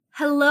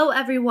Hello,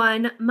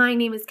 everyone. My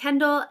name is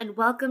Kendall, and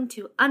welcome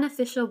to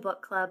Unofficial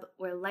Book Club,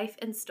 where life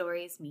and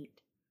stories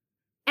meet.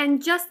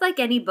 And just like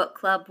any book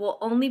club, we'll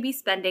only be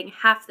spending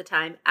half the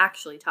time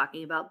actually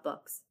talking about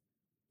books.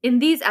 In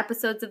these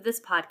episodes of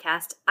this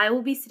podcast, I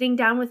will be sitting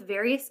down with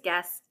various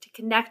guests to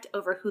connect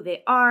over who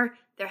they are,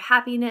 their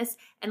happiness,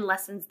 and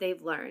lessons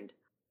they've learned.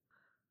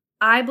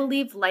 I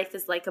believe life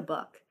is like a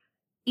book.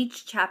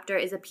 Each chapter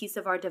is a piece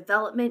of our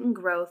development and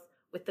growth,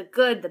 with the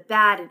good, the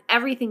bad, and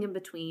everything in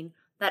between,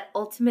 that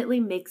ultimately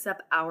makes up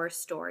our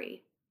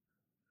story.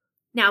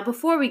 Now,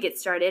 before we get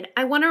started,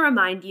 I want to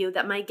remind you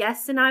that my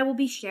guests and I will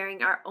be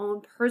sharing our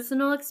own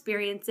personal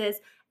experiences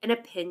and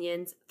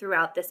opinions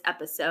throughout this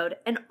episode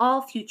and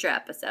all future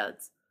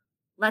episodes.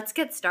 Let's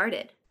get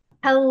started.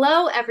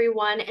 Hello,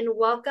 everyone, and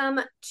welcome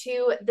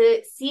to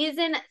the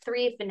season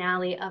 3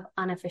 finale of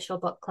Unofficial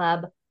Book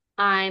Club.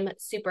 I'm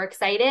super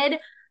excited.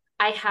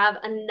 I have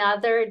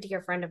another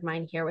dear friend of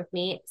mine here with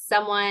me,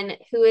 someone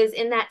who is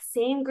in that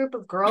same group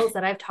of girls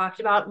that I've talked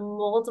about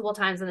multiple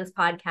times in this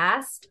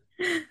podcast.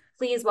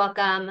 Please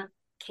welcome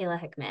Kayla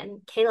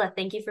Hickman. Kayla,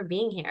 thank you for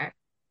being here.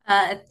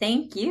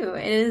 Thank you.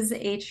 It is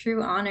a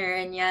true honor.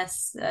 And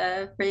yes,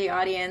 for the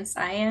audience,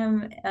 I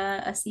am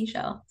a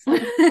seashell.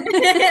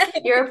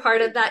 You're a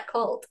part of that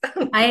cult.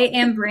 I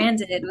am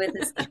branded with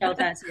a seashell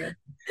tattoo.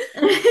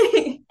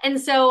 And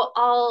so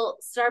I'll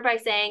start by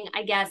saying,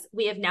 I guess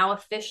we have now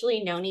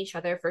officially known each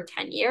other for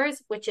 10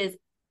 years, which is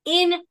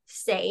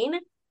insane.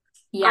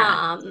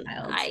 Yeah, it's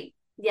wild.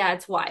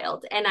 It's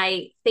wild. And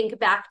I think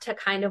back to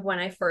kind of when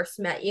I first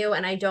met you,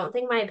 and I don't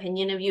think my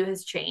opinion of you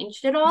has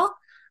changed at all.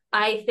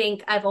 I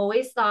think I've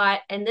always thought,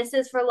 and this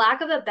is for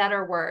lack of a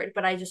better word,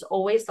 but I just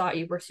always thought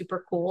you were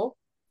super cool.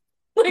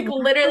 Like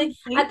literally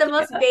at the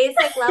most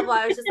basic level,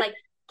 I was just like,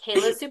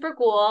 Kayla's super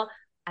cool.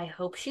 I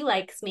hope she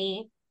likes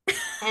me.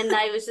 And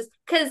I was just,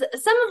 because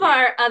some of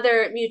our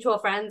other mutual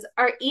friends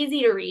are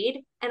easy to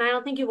read. And I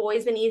don't think you've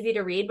always been easy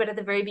to read. But at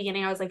the very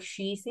beginning, I was like,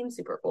 she seems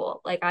super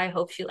cool. Like, I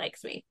hope she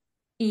likes me.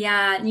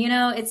 Yeah,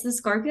 it's the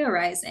Scorpio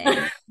rising.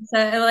 So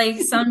like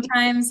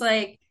sometimes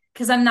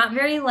because I'm not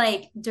very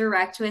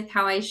direct with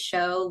how I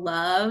show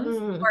love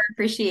or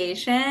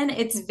appreciation.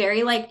 It's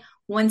very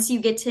once you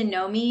get to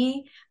know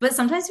me, but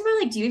sometimes people are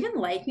like, do you even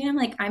like me? And I'm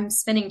like, I'm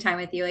spending time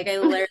with you. Like I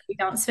literally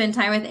don't spend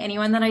time with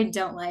anyone that I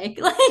don't like.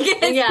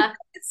 Yeah.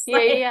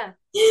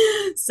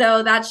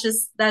 So that's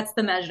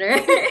the measure.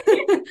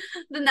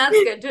 Then that's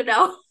good to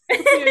know.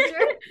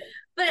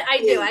 But I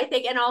do. I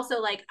think, and also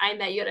like I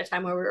met you at a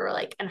time where we were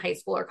like in high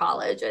school or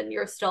college, and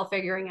you're still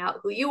figuring out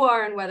who you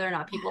are and whether or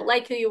not people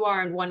like who you are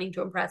and wanting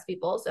to impress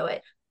people. So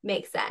it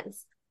makes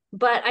sense.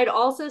 But I'd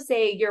also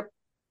say you're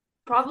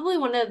probably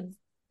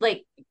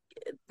like,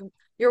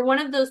 you're one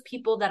of those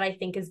people that I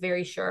think is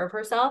very sure of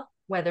herself,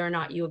 whether or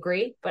not you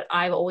agree. But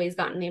I've always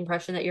gotten the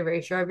impression that you're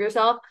very sure of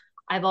yourself.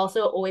 I've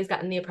also always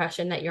gotten the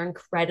impression that you're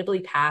incredibly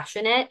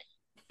passionate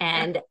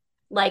and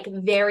like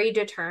very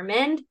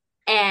determined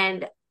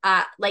and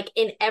like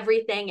in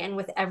everything and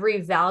with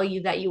every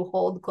value that you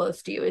hold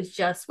close to you is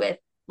just with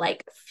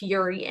like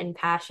fury and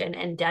passion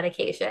and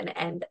dedication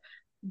and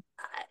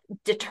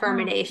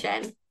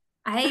determination.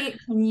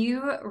 Can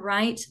you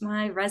write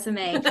my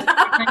resume?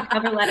 My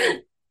cover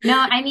letter. No,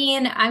 I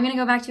mean, I'm gonna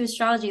go back to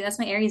astrology. That's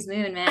my Aries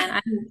moon,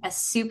 man. I'm a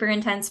super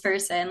intense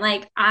person.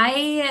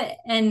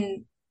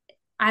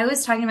 I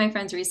was talking to my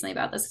friends recently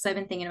about this because I've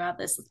been thinking about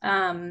this.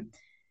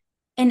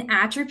 An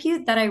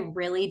attribute that I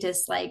really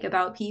dislike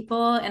about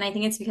people, and I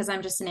think it's because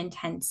I'm just an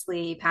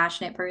intensely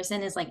passionate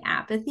person, is like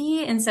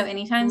apathy. And so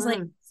anytime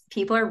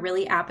people are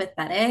really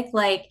apathetic,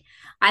 like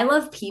I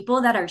love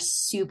people that are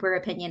super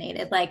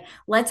opinionated. Like,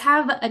 let's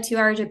have a 2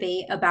 hour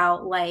debate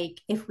about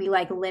like if we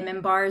like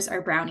lemon bars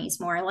or brownies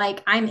more.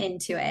 Like, I'm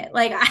into it.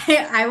 Like,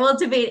 I will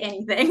debate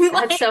anything.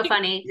 That's so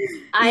funny.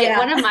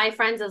 One of my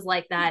friends is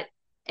like that,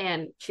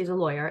 and she's a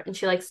lawyer, and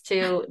she likes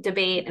to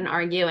debate and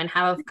argue and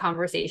have a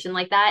conversation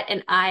like that.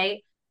 And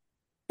I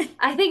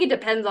think it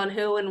depends on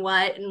who and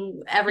what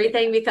and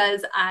everything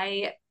because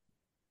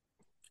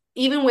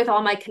even with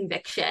all my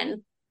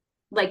conviction,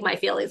 like my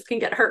feelings can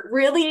get hurt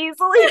really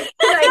easily.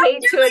 I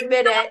hate to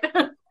admit it.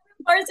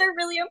 Bars are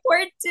really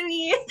important to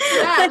me.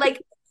 Yeah,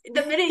 like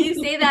the minute you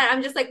say that,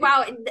 I'm just like,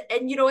 wow.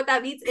 And you know what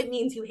that means? It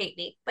means you hate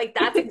me. Like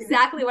that's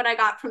exactly what I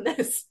got from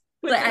this.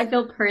 Like I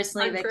feel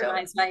personally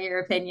victimized by your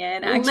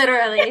opinion.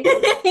 Actually.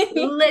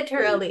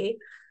 Literally.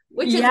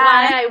 Which is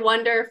why I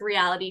wonder if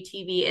reality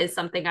TV is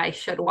something I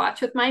should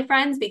watch with my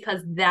friends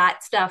because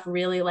that stuff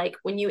really like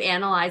when you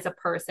analyze a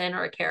person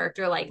or a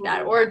character like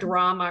that or a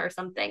drama or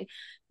something,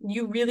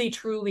 you really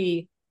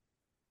truly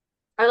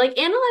are like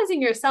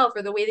analyzing yourself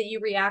or the way that you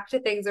react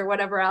to things or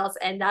whatever else.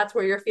 And that's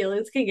where your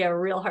feelings can get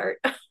real hurt.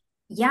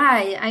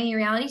 Yeah, I mean,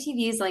 reality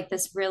TV is like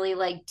this really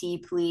like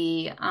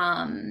deeply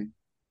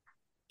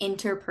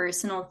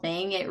interpersonal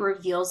thing. It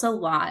reveals a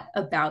lot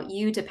about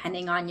you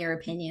depending on your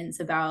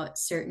opinions about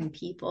certain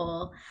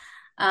people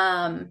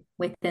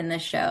within the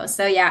show.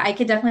 So yeah, I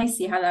could definitely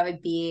see how that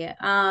would be.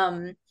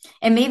 And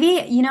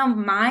maybe,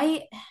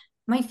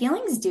 my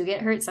feelings do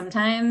get hurt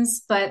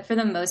sometimes, but for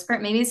the most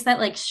part, maybe it's that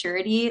like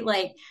surety,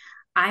 like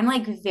I'm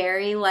like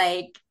very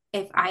like,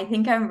 if I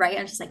think I'm right,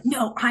 I'm just like,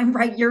 no, I'm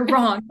right, you're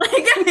wrong.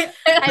 Like,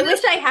 I wish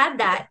I had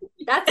that.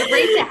 That's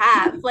great to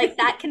have. Like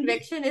that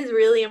conviction is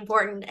really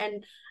important.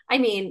 And I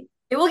mean,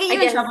 it will get I you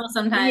in guess, trouble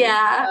sometimes.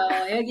 yeah.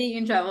 So it'll get you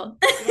in trouble.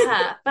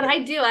 Yeah, but I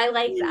do. I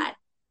like that.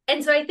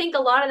 And so I think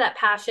a lot of that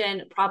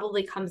passion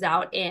probably comes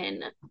out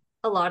in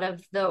a lot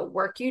of the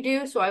work you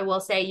do. So I will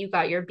say you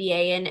got your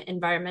BA in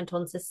environmental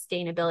and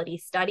sustainability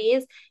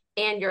studies,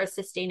 and you're a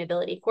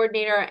sustainability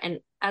coordinator. And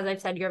as I've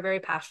said, you're a very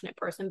passionate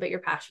person, but you're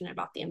passionate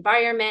about the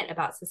environment,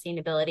 about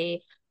sustainability.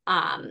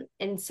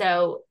 And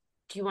so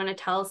do you want to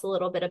tell us a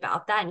little bit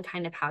about that and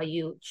kind of how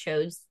you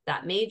chose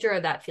that major or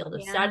that field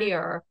of Yeah. study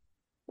or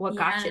what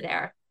got Yeah. you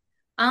there?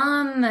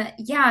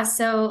 Yeah,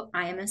 so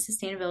I am a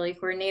sustainability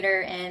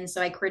coordinator, and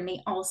so I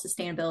coordinate all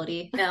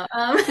sustainability. No,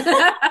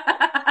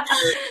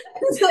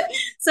 so,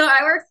 so I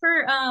work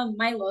for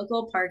my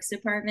local parks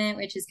department,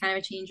 which is kind of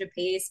a change of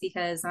pace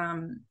because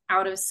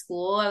out of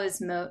school I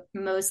was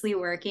mostly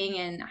working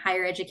in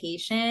higher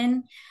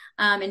education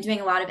and doing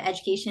a lot of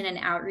education and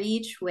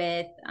outreach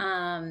with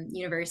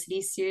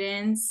university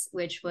students,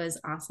 which was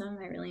awesome.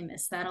 I really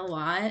miss that a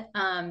lot.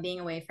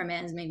 Being away from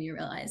it has made me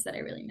realize that I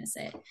really miss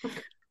it.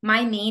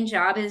 My main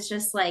job is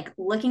just like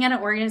looking at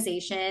an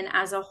organization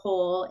as a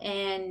whole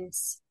and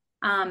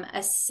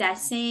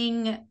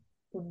assessing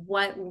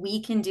what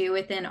we can do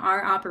within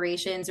our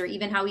operations or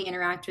even how we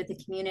interact with the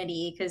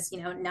community because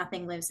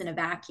nothing lives in a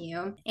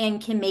vacuum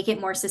and can make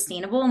it more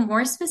sustainable.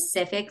 More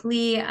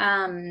specifically,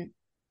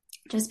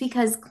 just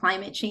because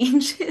climate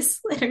change is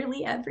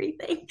literally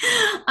everything.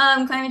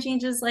 Climate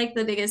change is like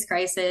the biggest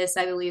crisis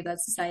I believe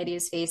that society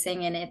is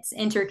facing, and it's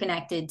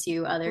interconnected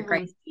to other Mm-hmm.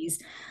 crises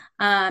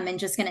and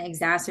just going to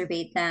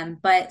exacerbate them.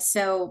 But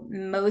so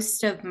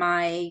most of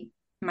my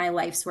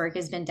life's work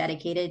has been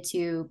dedicated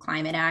to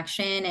climate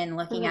action and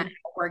looking at Mm-hmm.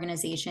 how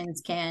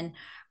organizations can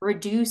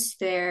reduce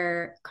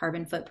their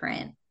carbon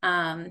footprint.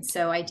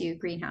 So I do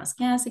greenhouse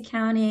gas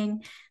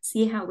accounting,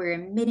 see how we're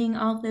emitting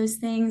all of those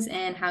things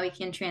and how we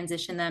can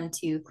transition them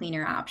to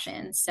cleaner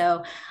options.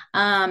 So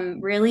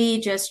really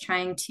just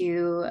trying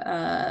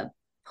to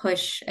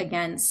push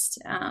against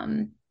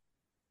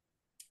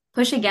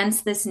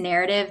this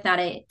narrative that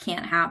it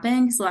can't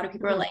happen because a lot of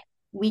people are Mm-hmm. like,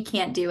 we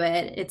can't do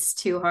it, it's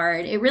too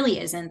hard. It really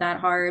isn't that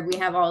hard. We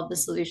have all of the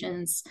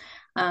solutions.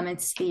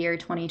 It's the year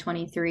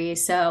 2023,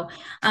 so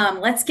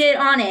let's get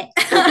on it.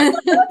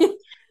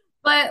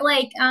 But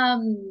like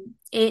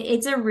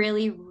it's a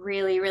really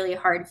really really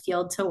hard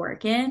field to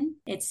work in.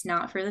 It's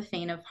not for the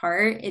faint of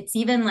heart. It's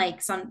even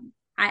like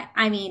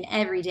I mean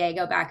every day I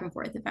go back and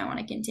forth if I want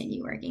to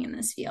continue working in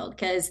this field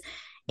because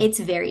it's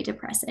very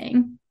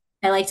depressing.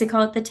 I like to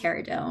call it the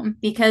terror dome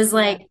because Yeah.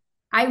 like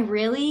I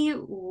really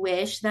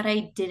wish that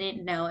I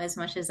didn't know as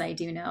much as I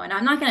do know, and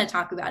I'm not going to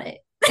talk about it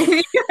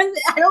because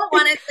I don't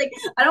want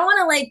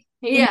to like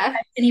Yeah.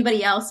 infect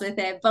anybody else with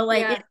it, but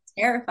like Yeah. it's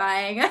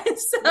terrifying.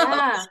 So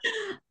Yeah.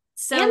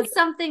 so And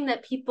something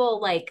that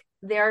people like,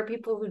 there are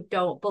people who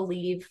don't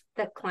believe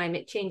that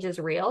climate change is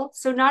real.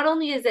 So not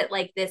only is it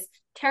like this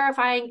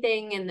terrifying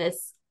thing and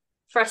this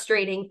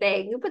frustrating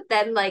thing, but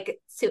then like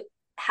to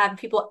have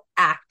people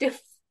actively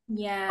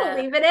yeah.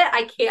 believe in it,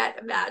 I can't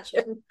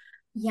imagine.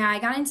 Yeah, I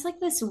got into like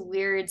this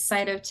weird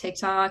site of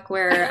TikTok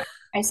where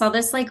I saw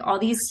this like all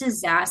these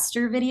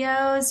disaster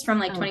videos from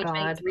like Oh God.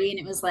 2023 and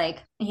it was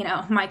like,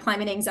 my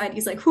climate anxiety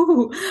is like,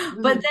 whoo.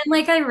 But Mhm. then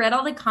like I read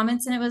all the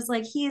comments and it was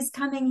like, he is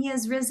coming, he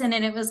has risen.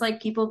 And it was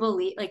like people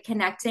believe like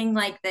connecting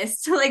like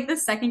this to like the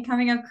second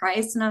coming of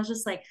Christ. And I was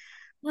just like,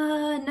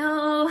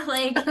 no,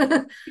 like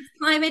it's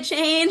climate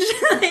change.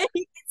 Like,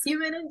 it's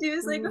human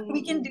induced. Like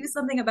we can Mhm. do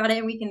something about it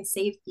and we can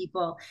save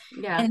people.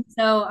 Yeah. And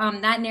so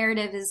that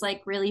narrative is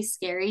like really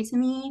scary to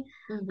me.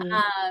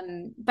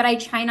 Hmm. But I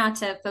try not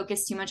to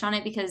focus too much on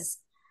it because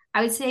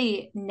I would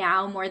say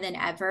now more than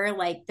ever,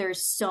 like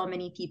there's so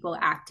many people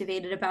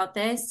activated about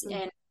this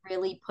and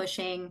really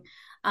pushing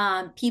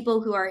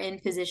people who are in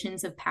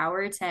positions of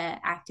power to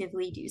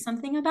actively do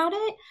something about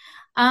it.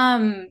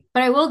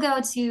 But I will go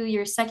to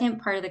your second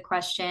part of the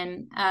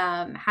question.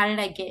 How did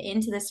I get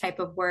into this type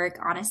of work?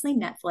 Honestly,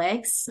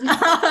 Netflix.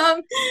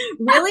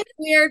 Really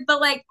weird,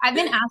 but like I've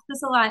been asked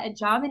this a lot at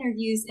job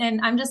interviews,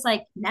 and I'm just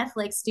like,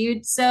 Netflix,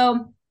 dude.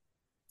 So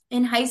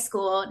in high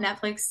school,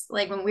 Netflix,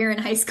 like when we were in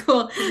high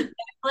school,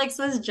 Netflix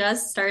was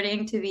just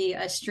starting to be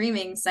a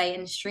streaming site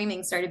and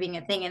streaming started being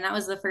a thing. And that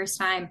was the first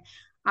time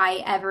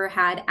I ever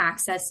had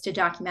access to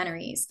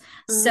documentaries.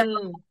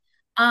 So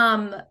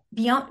Mm.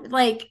 beyond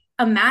like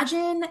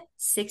imagine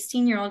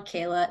 16-year-old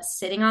Kayla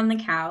sitting on the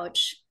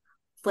couch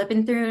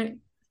flipping through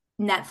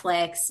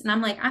Netflix and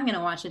I'm like I'm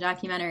gonna watch a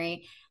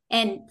documentary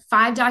and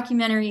 5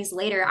 documentaries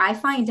later I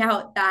find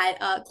out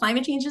that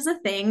climate change is a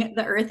thing,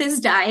 the earth is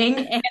dying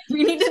and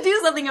we need to do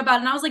something about it.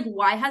 And I was like,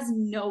 why has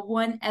no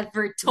one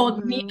ever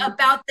told me Hmm.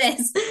 about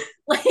this?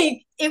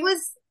 Like it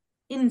was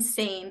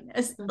insane,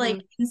 like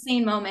Hmm.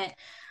 insane moment.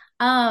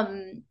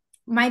 um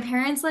my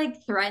parents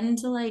like threatened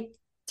to like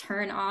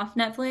turn off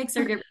Netflix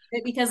or get rid of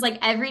it because like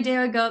every day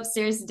I would go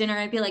upstairs to dinner,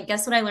 I'd be like,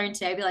 guess what I learned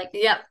today? I'd be like,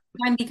 Yep.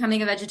 I'm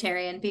becoming a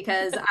vegetarian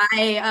because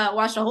I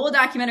watched a whole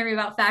documentary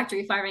about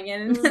factory farming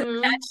and that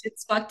Hmm.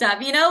 shit's fucked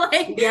up, you know?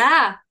 Like,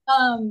 Yeah.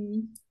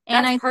 and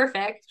That's I,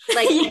 perfect.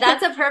 Like, yeah,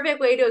 that's a perfect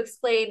way to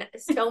explain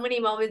so many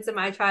moments in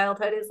my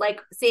childhood is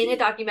like seeing a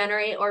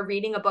documentary or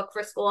reading a book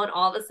for school, and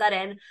all of a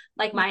sudden,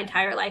 like, my yeah,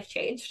 entire life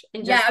changed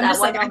in yeah. just I'm that just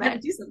one like, I gotta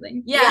moment. do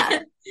something. Yeah. Yeah.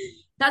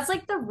 That's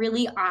like the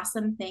really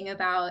awesome thing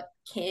about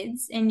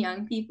kids and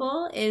young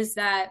people is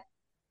that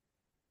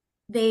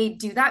they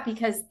do that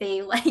because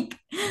they like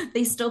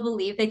they still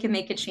believe they can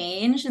make a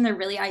change and they're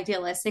really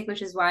idealistic,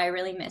 which is why I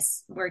really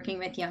miss working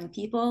with young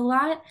people a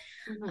lot.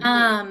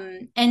 Hmm.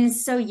 And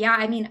so yeah,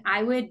 I mean,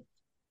 I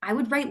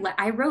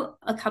wrote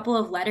a couple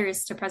of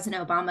letters to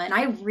President Obama and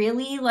I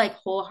really like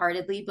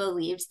wholeheartedly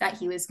believed that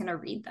he was going to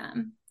read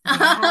them.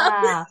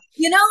 Yeah.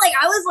 You know, like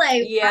I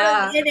was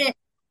Yeah. in it.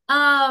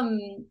 Um,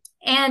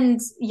 and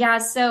yeah,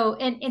 so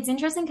and it's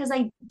interesting because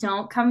I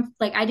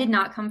did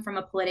not come from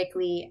a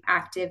politically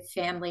active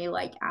family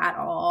like at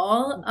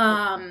all.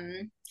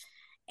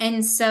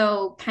 And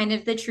so kind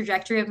of the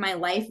trajectory of my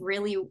life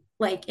really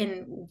like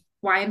in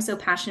why I'm so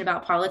passionate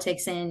about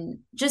politics and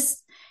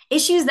just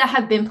issues that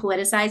have been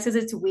politicized because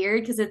it's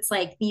weird because it's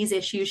like these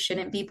issues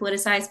shouldn't be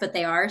politicized, but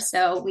they are.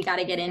 So we got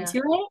to get Yeah. into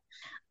it.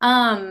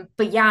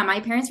 But yeah, my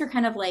parents were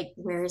kind of like,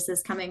 where is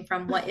this coming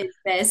from? What is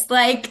this?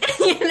 Like,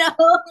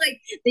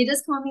 like they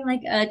just call me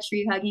like a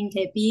tree hugging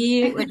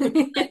hippie,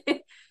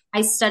 which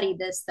I studied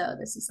this though.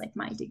 This is like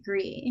my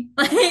degree.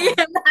 Like Yeah.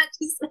 I'm not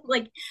just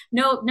like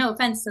no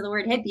offense to the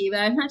word hippie, but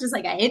I'm not just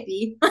like a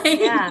hippie. Like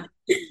Yeah.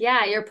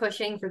 Yeah. You're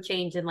pushing for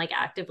change and like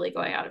actively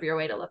going out of your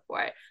way to look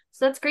for it.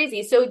 So that's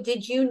crazy. So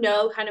did you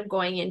know kind of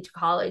going into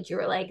college, you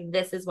were like,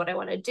 this is what I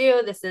want to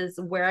do. This is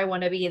where I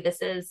want to be.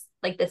 This is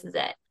like, this is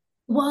it.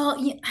 well,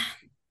 yeah,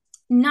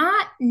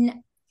 not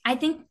I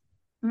think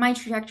my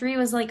trajectory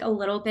was like a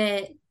little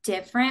bit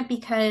different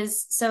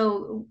because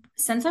so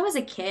since I was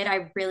a kid,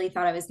 I really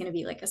thought I was going to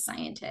be like a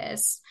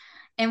scientist.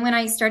 And when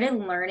I started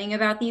learning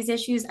about these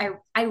issues,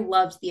 I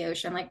loved the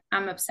ocean. Like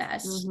I'm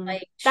obsessed. Hmm.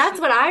 Like That's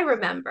shoot. what I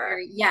remember.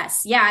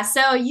 Yes. Yeah.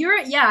 So you're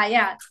yeah,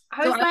 yeah.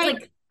 I So was I was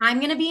like, like, I'm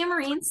going to be a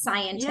marine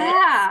scientist.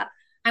 yeah.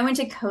 I went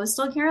to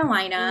Coastal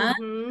Carolina,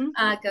 Hmm.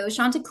 go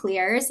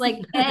Chanticleers, like,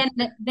 and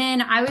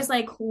then I was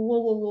like, whoa,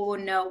 whoa, whoa,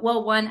 no.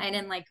 Well, one, I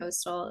didn't like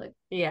Coastal,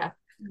 Yeah.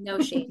 no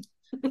shade.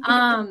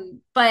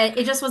 But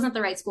it just wasn't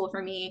the right school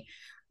for me.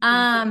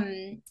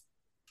 Um,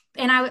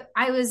 and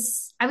I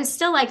was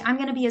still like, I'm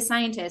gonna be a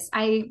scientist.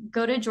 I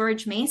go to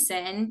George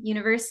Mason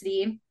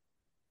University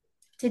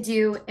to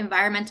do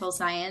environmental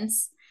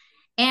science,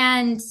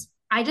 and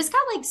I just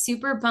got like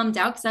super bummed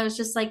out because I was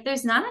just like,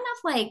 there's not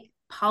enough like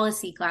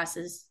policy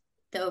classes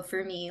though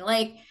for me.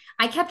 Like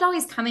I kept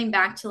always coming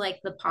back to like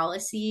the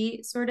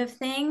policy sort of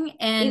thing.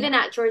 And Even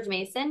at George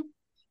Mason.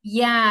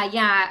 yeah,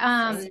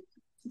 yeah. Interesting.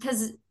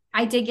 Because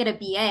I did get a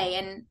BA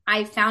and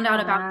I found out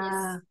about this.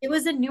 Ah. It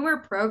was a newer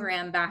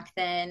program back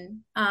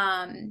then.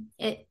 I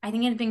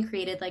think it had been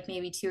created like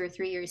maybe 2 or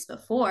 3 years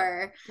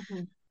before.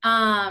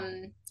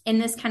 Mhm. In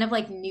this kind of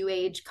like new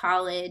age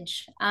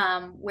college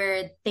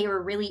where they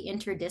were really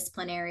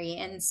interdisciplinary.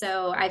 And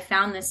so I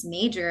found this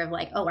major of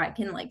like, oh, I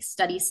can like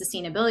study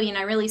sustainability. And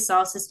I really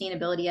saw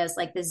sustainability as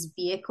like this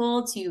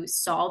vehicle to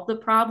solve the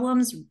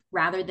problems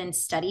rather than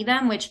study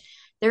them, which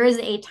there is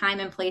a time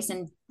and place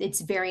and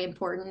it's very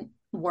important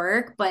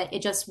work, but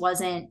it just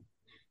wasn't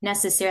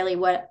necessarily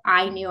what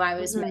I knew I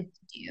was meant Mhm.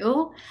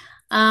 to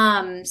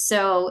do.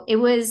 So it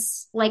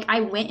was like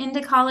I went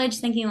into college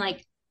thinking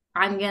like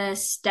I'm gonna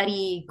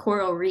study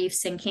coral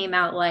reefs and came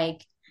out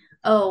like,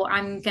 oh,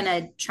 I'm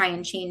gonna try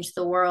and change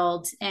the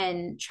world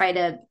and try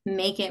to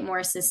make it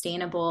more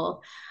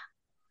sustainable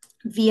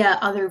via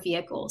other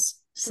vehicles.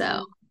 So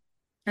Mhm.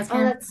 that's Oh,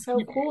 kind that's so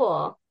of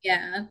cool.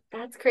 yeah.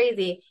 That's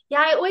crazy.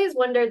 Yeah, I always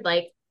wondered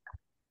like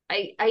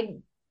I I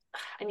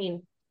I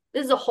mean,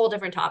 this is a whole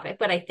different topic,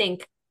 but I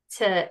think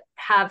to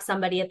have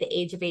somebody at the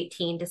age of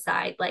 18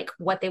 decide like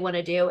what they want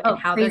to do and Oh,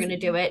 how they're going to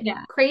crazy. do it,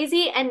 Yeah.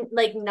 crazy and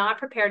like not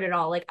prepared at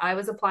all. Like I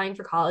was applying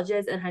for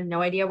colleges and had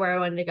no idea where I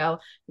wanted to go,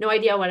 no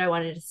idea what I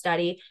wanted to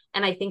study,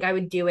 and I think I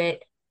would do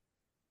it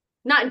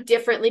not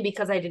differently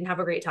because I didn't have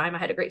a great time. I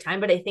had a great time,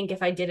 but I think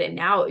if I did it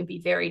now, it would be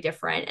very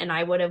different. And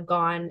I would have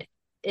gone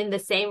in the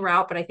same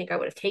route, but I think I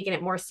would have taken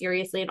it more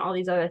seriously and all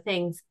these other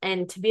things.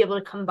 And to be able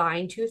to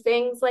combine two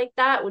things like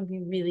that would be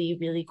really,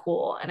 really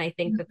cool. And I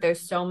think that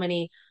there's so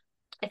many.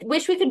 I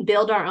wish we could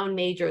build our own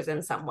majors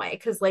in some way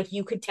because, like,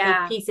 you could take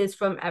Yeah. pieces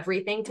from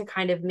everything to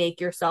kind of make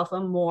yourself a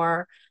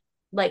more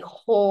like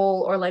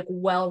whole or like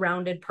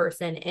well-rounded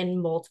person in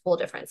multiple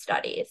different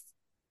studies.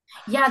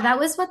 Yeah, that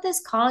was what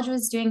this college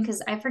was doing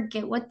because I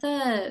forget what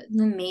the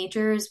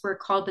majors were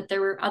called, but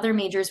there were other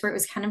majors where it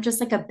was kind of just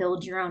like a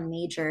build your own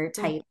major Mm.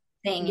 type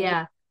thing. And you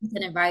Yeah.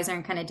 an advisor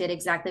and kind of did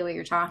exactly what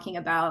you're talking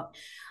about.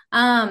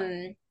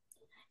 Um,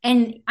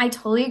 and I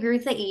totally agree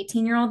with the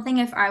 18-year-old thing.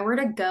 If I were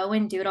to go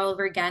and do it all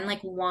over again,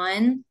 like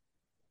one,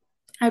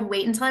 I'd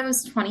wait until I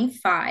was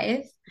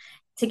 25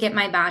 to get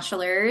my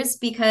bachelor's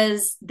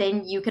because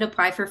then you could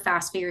apply for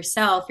FAFSA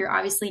yourself. You're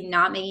obviously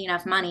not making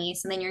enough money,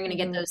 so then you're going to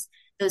get Mhm.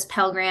 those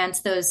Pell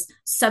Grants, those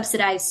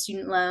subsidized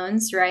student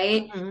loans,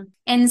 right? Mhm.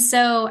 And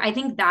so I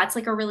think that's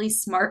like a really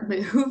smart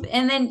move.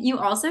 And then you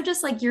also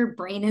just like your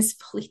brain is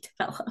fully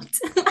developed.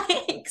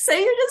 Like, so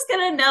you're just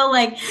gonna know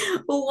like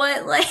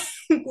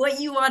what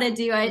you want to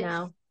do.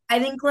 No. I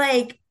think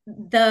like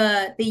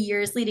the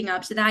years leading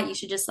up to that, you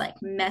should just like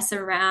mess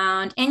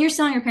around and you're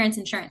selling your parents'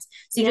 insurance.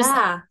 So you just like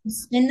Yeah.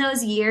 spend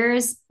those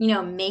years,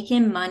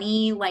 making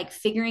money, like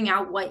figuring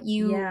out what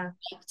you Yeah.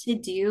 like to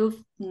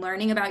do,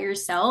 learning about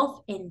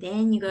yourself, and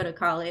then you go to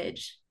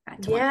college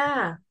at 20.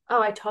 Yeah.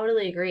 Oh, I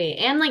totally agree.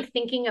 And like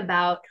thinking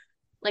about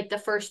like the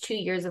first 2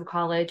 years of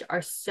college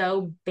are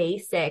so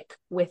basic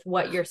with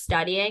what you're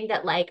studying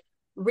that like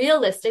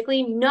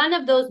realistically, none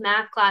of those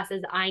math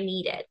classes I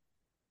needed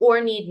or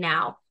need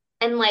now.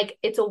 And like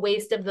it's a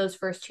waste of those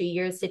first 2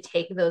 years to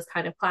take those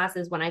kind of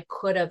classes when I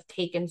could have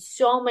taken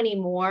so many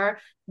more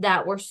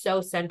that were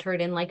so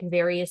centered in like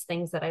various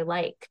things that I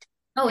liked.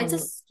 Oh, it's a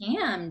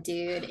And scam,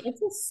 dude.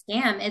 It's a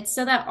scam. It's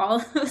so that all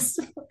those,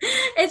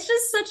 it's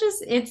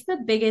just it's the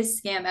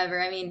biggest scam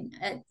ever. I mean,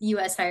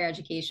 US higher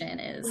education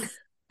is,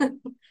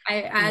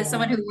 as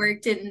someone yeah. who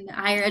worked in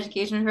higher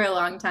education for a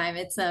long time,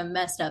 it's a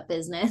messed up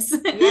business.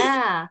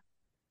 Yeah.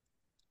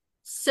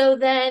 So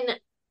then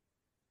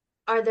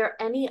are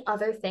there any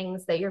other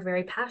things that you're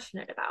very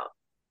passionate about?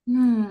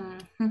 Hmm.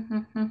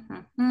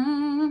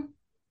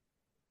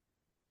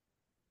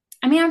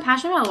 I mean, I'm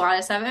passionate about a lot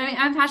of stuff. I mean,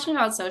 I'm passionate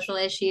about social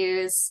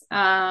issues.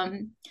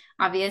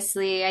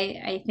 Obviously,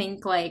 I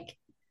think like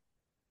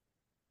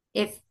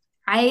if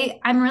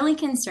I'm really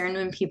concerned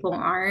when people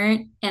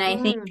aren't, and I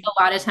think Mm,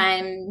 a lot of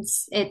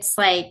times it's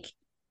like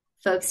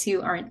folks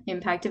who aren't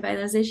impacted by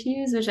those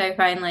issues, which I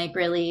find like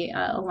really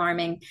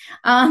alarming.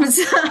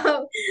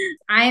 So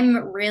I'm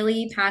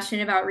really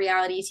passionate about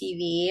reality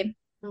TV,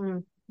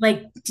 mm.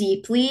 like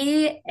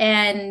deeply,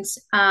 and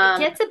It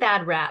gets a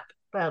bad rap,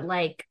 but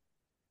like,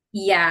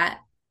 yeah,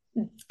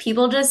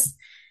 people just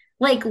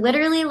like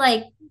literally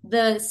like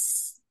the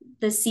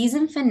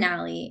season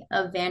finale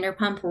of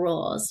Vanderpump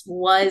Rules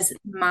was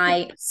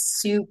my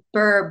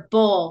Super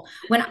Bowl.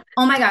 When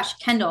oh my gosh,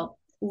 Kendall,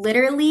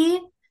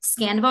 literally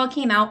Scandal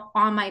came out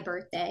on my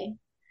birthday.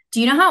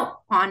 Do you know how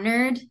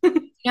honored?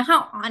 You know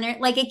how honored?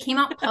 Like it came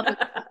out public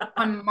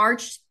on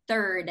March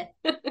 3rd,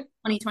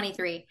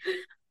 2023.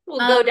 will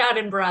go down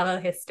in Bravo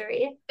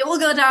history. It will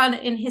go down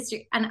in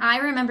history. And I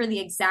remember the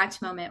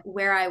exact moment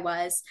where I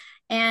was.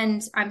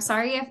 And I'm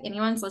sorry if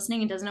anyone's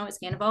listening and doesn't know what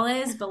Scandal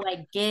is, but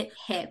like get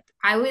hip.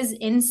 I was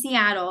in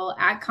Seattle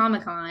at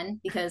Comic Con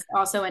because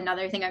also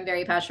another thing I'm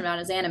very passionate about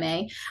is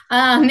anime.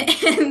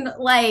 And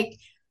like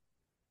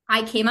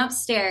I came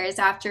upstairs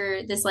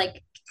after this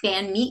like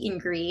fan meet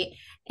and greet,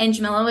 and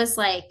Jamila was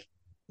like,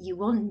 "You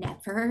will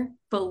never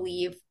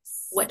believe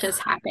what just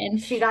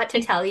happened." She got to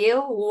And, tell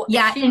you.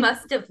 yeah, She and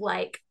must have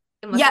like,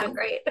 it must have yeah, been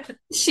great.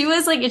 she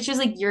was like,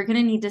 you're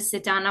gonna need to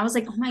sit down. And I was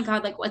like, oh my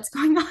God, like what's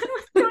going on?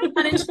 What's going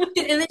on?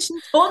 And then she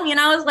told me, and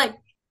I was like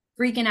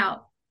freaking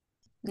out.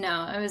 No,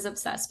 I was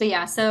obsessed. But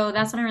yeah, so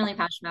that's what I'm really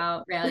passionate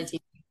about, reality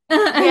TV.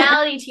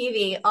 Reality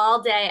TV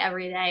all day,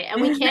 every day. And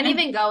we can't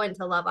even go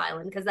into Love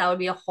Island because that would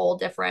be a whole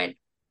different.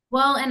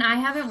 Well, and I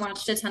haven't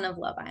watched a ton of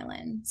Love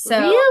Island. So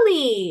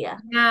Really?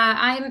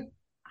 yeah,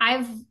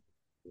 I've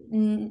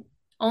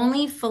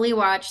only fully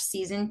watched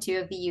season 2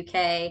 of the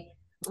UK.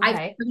 I've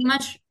Okay. pretty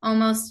much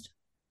almost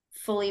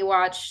fully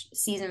watched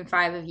season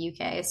 5 of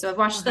UK. So I've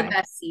watched the Okay.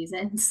 best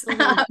seasons.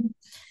 Mhm.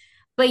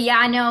 But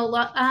yeah, no,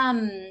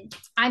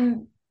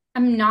 I'm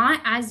I'm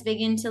not as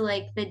big into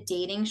like the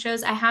dating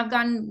shows. I have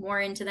gotten more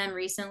into them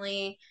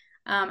recently.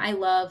 I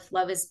love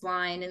Love is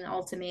Blind and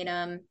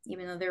Ultimatum,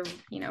 even though they're,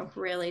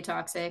 really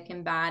toxic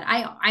and bad.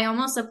 I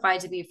almost applied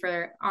to be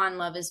for on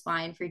Love is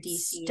Blind for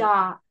DC.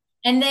 Stop.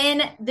 And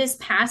then this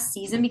past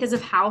season, because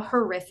of how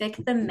horrific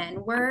the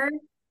men were,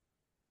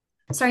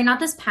 sorry, not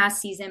this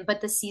past season,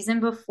 but the season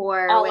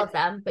before All with of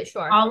them, but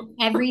sure.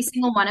 every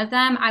single one of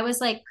them, I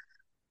was like,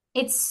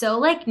 it's so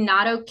like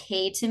not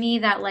okay to me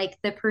that like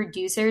the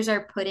producers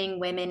are putting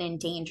women in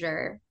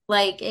danger.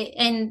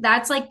 And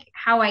that's like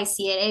how I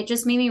see it. It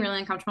just made me really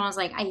uncomfortable. I was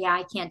like, yeah,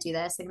 I can't do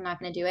this. Like, I'm not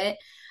going to do it.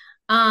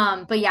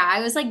 But yeah,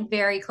 I was like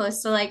very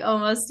close to like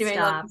almost doing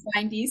Love Stop. is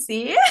Blind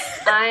DC.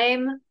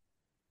 I'm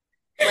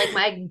like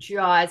my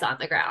jaw is on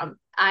the ground.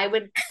 I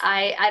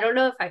don't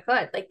know if I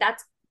could. Like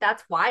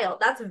that's wild.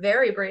 That's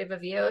very brave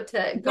of you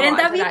to go Wouldn't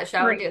that onto be that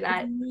show and do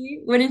that.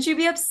 crazy? Wouldn't you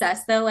be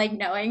obsessed though, like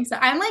knowing? So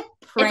I'm like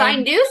If I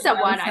praying knew to know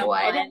someone, I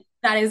would. someone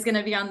that is going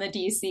to be on the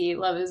DC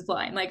Love is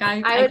Blind. Like I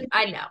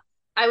know.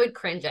 I would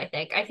cringe, I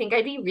think. I think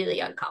I'd be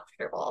really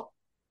uncomfortable.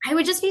 I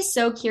would just be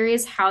so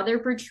curious how they're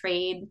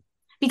portrayed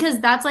because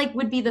that's like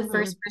would be the Mhm.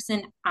 first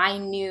person I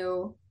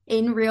knew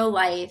in real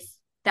life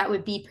that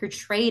would be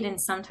portrayed in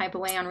some type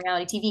of way on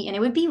reality TV. And it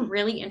would be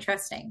really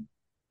interesting.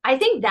 I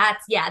think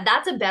that's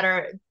a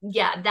better,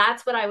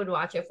 that's what I would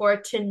watch it for,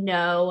 to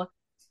know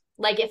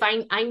like if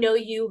I know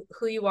you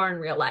who you are in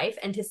real life,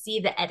 and to see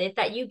the edit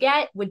that you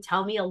get would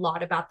tell me a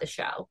lot about the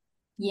show.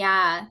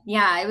 Yeah,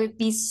 yeah, it would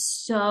be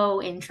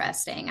so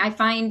interesting. I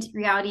find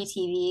reality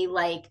TV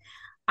like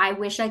I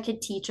wish I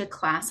could teach a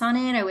class on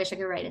it. I wish I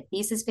could write a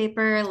thesis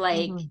paper.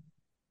 Like Hmm.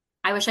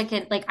 I wish I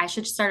could like I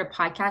should start a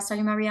podcast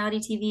talking about reality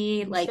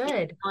TV. You Like if you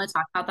should. want to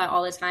talk about that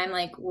all the time,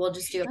 like we'll You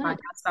just do a should.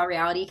 podcast about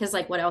reality because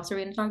like what else are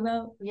we going to talk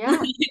about? Yeah.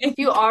 If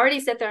you already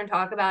sit there and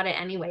talk about it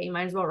anyway, you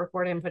might as well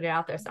record it and put it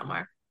out there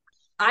somewhere.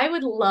 I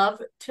would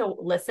love to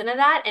listen to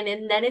that. And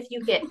then if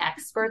you get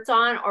experts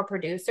on or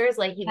producers,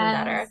 like even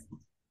better. Yes.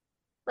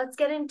 Let's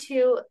get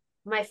into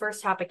my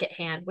first topic at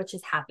hand, which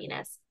is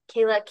happiness.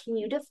 Kayla, can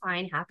you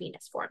define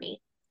happiness for me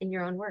in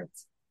your own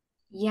words?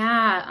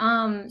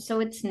 Yeah, so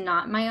it's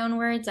not my own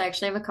words. I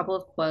actually have a couple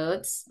of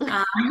quotes.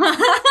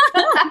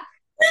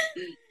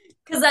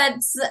 Because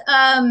that's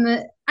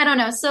I don't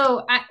know.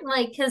 So I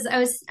like because I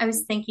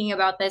was thinking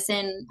about this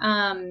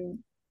and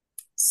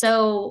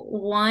so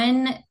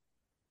one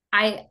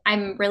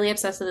I'm really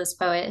obsessed with this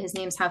poet. His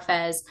name's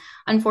Hafez.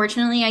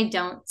 Unfortunately, I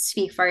don't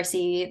speak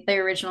Farsi. The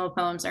original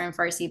poems are in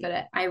Farsi,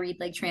 but I read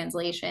like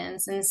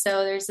translations. And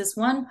so there's this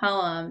one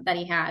poem that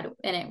he had,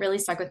 and it really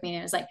stuck with me. And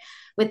it was like,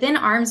 "Within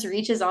arm's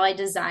reach is all I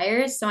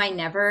desire, so I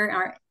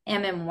never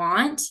am in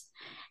want."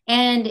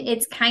 And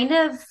it's kind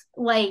of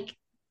like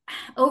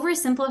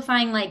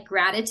oversimplifying like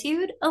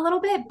gratitude a little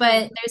bit, but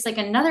Mm-hmm. there's like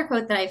another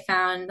quote that I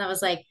found that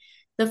was like,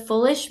 the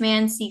foolish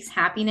man seeks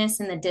happiness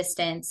in the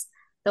distance,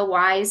 the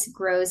wise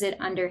grows it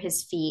under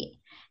his feet.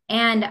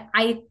 And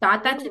I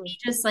thought that to Ooh. be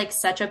just like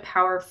such a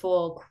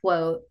powerful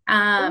quote.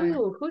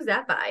 Ooh, who's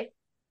that by?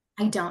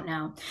 I don't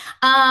know.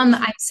 I'm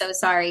so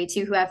sorry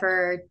to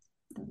whoever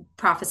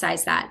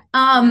prophesize that.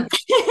 Yeah.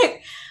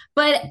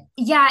 But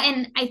yeah,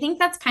 and I think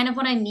that's kind of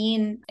what I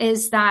mean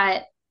is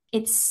that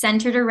it's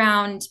centered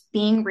around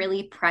being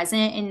really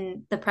present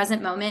in the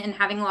present moment and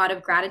having a lot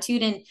of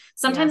gratitude. And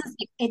sometimes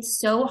Yes. it's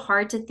so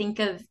hard to think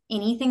of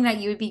anything that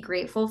you would be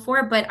grateful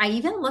for. But I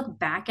even look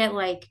back at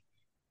like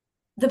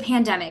the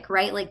pandemic,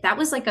 right? Like that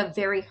was like a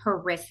very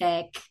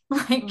horrific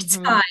like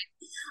Mm-hmm.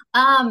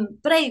 time.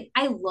 But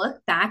I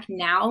look back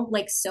now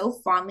like so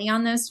fondly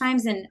on those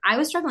times, and I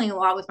was struggling a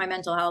lot with my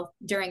mental health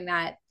during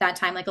that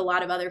time, like a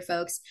lot of other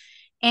folks.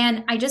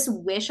 And I just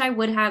wish I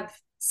would have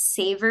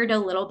savored a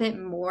little bit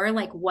more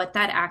like what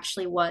that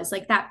actually was.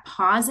 Like that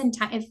pause in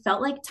time, it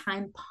felt like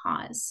time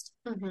paused.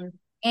 Mm-hmm.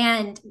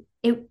 And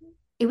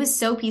it was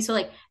so peaceful.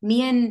 Like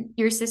me and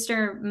your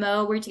sister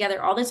Mo were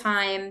together all the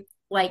time,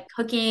 like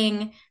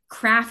cooking,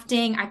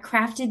 crafting. I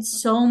crafted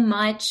so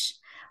much.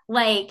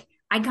 Like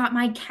I got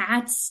my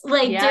cats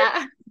like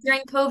Yeah.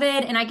 during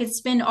COVID and I could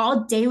spend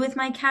all day with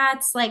my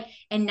cats. Like,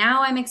 and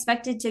now I'm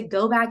expected to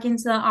go back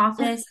into the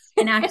office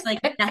and act like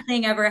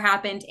nothing ever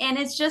happened. And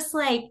it's just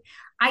like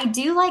I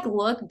do like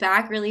look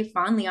back really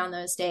fondly on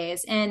those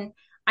days. And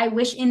I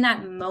wish in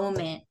that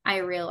moment I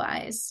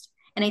realized.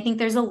 And I think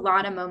there's a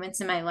lot of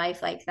moments in my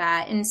life like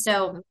that. And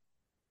so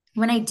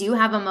when I do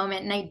have a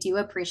moment and I do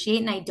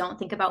appreciate and I don't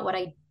think about what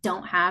I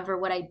don't have or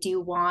what I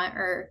do want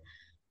or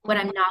what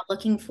I'm Mm-hmm. not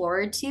looking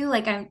forward to,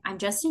 like I'm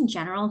just in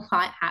general a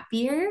lot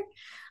happier.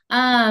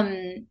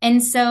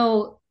 And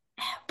so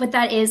but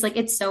that is like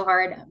it's so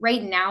hard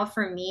right now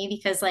for me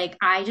because like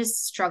I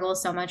just struggle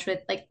so much with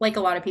like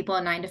a lot of people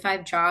a 9 to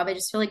 5 job. I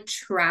just feel like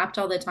trapped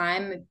all the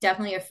time.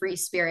 Definitely a free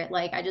spirit.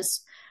 Like I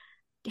just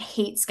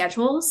hate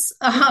schedules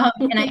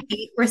and I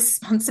hate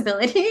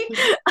responsibility.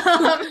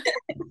 um,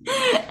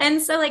 and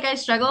so like I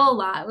struggle a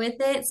lot with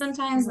it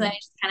sometimes, but I Mm-hmm.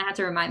 just kind of have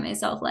to remind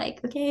myself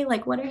like, okay,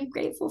 like what are you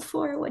grateful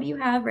for? What do you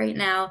have right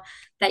now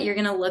that you're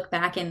gonna look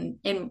back and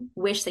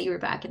wish that you were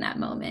back in that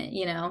moment,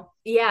 you know?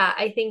 Yeah,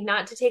 I think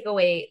not to take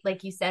away,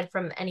 like you said,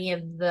 from any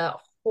of the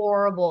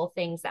horrible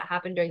things that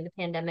happened during the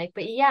pandemic,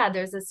 but yeah,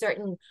 there's a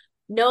certain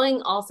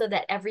knowing also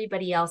that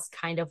everybody else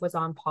kind of was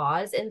on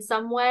pause in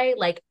some way.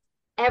 Like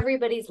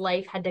everybody's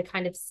life had to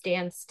kind of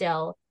stand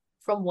still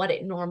from what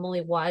it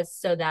normally was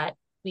so that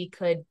we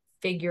could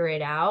figure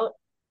it out.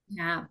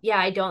 Yeah. Yeah,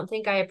 I don't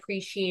think I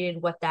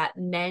appreciated what that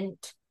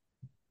meant,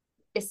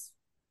 es-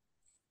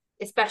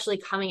 especially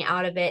coming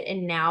out of it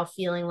and now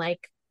feeling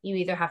like you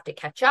either have to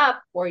catch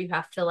up or you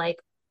have to like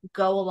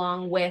go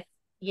along with,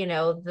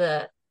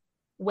 the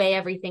way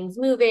everything's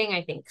moving,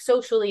 I think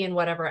socially and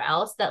whatever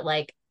else that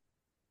like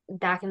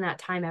back in that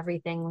time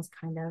everything was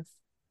kind of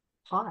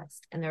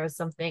paused and there was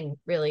something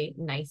really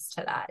nice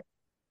to that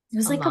It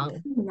was like a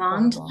among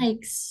prolonged horrible. like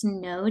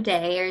snow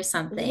day or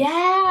something.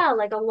 Yeah,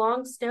 like a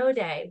long snow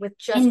day with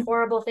just And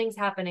horrible things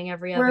happening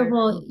every other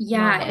horrible.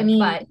 Yeah. I moment. mean,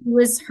 But it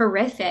was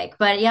horrific.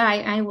 But yeah,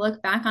 I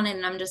look back on it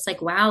and I'm just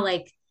like, wow,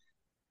 like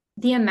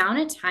the amount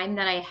of time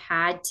that I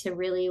had to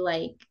really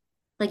like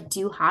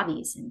do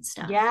hobbies and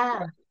stuff.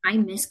 yeah, I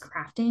miss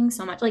crafting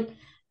so much. Like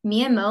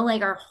me and Mo,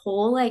 like our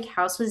whole like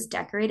house was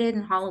decorated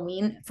in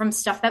Halloween from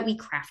stuff that we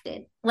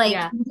crafted. Like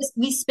yeah.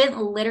 we spent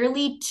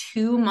literally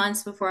 2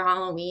 months before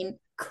Halloween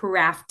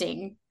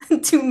crafting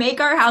to make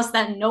our house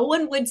that no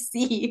one would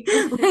see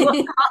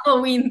look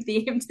Halloween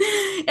themed.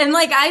 And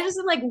like I just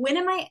am like, when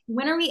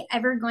are we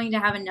ever going to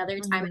have another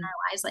time in Mhm.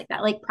 our lives like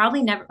that? Like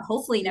probably never,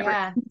 hopefully never,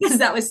 Yeah. because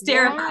that was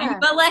terrifying. Yeah.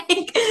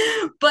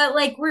 But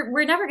like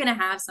we're never gonna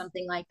have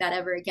something like that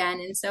ever again.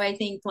 And so I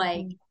think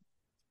like Mhm.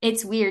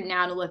 it's weird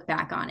now to look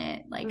back on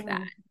it like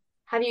that. Mhm.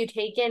 Have you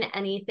taken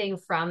anything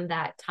from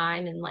that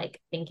time and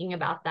like thinking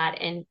about that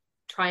and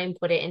try and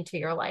put it into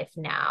your life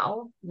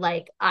now?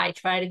 Like I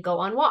try to go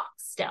on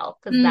walks still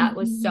because that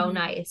was so Mhm.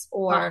 nice. Oh,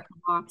 Or,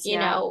 walks,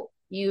 yeah.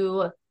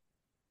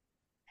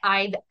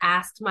 I'd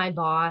asked my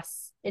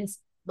boss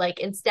like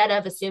instead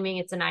of assuming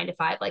it's a 9 to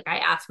 5, like I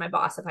asked my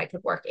boss if I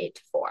could work 8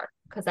 to 4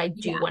 because I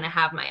do Yeah. want to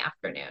have my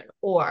afternoon.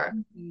 Or,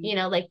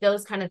 Mhm. like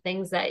those kind of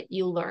things that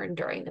you learn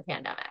during the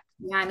pandemic.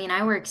 Yeah, I mean,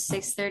 I work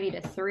 6:30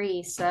 to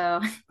 3,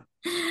 so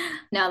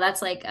no,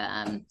 that's like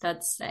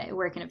that's I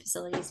work in a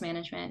facilities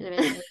management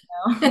division,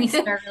 so we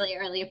start really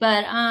early.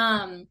 But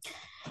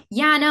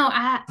yeah, no,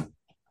 I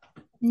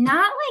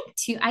not like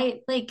too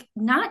I like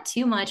not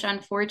too much,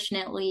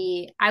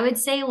 unfortunately. I would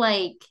say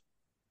like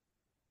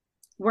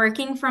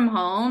working from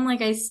home,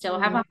 like I still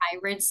have Mm-hmm. a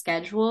hybrid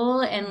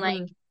schedule and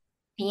like Mm-hmm.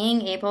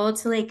 being able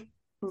to like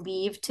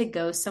leave to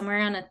go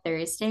somewhere on a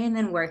Thursday and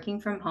then working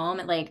from home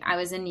at like I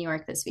was in New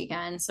York this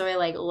weekend. So I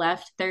like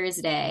left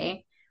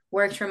Thursday,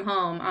 worked from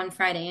home on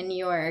Friday in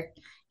New York,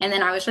 and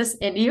then I was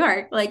just in New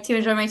York like to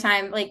enjoy my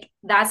time. Like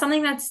that's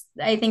something that's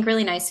I think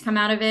really nice to come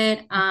out of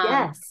it.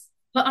 Yes.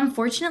 But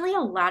unfortunately a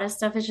lot of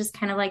stuff has just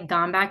kind of like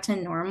gone back to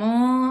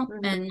normal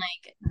and Mm-hmm.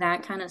 like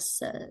that kind of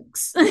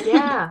sucks.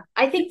 Yeah.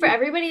 I think for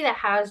everybody that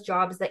has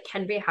jobs that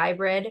can be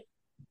hybrid,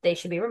 they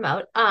should be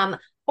remote,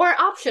 or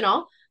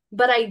optional.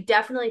 But I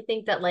definitely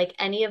think that like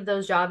any of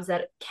those jobs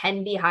that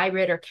can be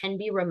hybrid or can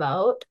be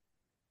remote,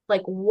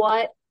 like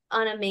what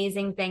an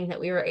amazing thing that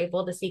we were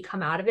able to see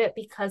come out of it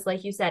because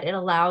like you said, it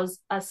allows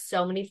us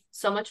so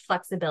much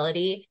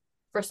flexibility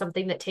for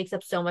something that takes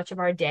up so much of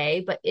our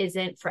day, but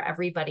isn't for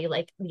everybody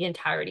like the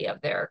entirety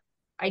of their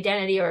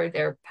identity or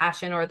their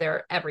passion or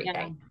their Yeah.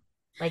 everything.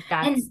 Like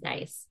And that's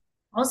nice.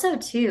 also,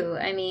 too,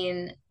 I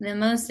mean, the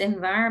most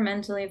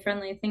environmentally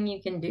friendly thing you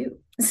can do.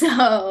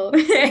 So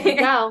There you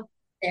go.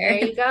 There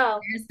there's you go.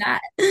 that.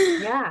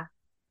 Yeah.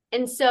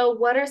 And so,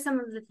 what are some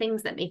of the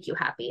things that make you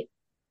happy?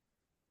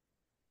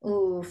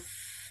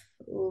 Oof,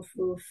 oof,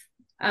 oof.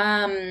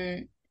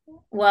 Um,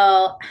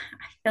 well,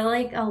 I feel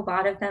like a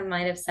lot of them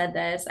might have said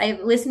this. I've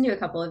listened to a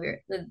couple of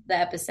the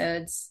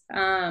episodes.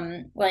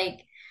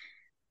 Like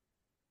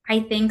I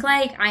think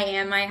like I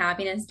am my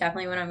happiness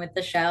definitely when I'm with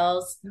the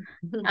shells.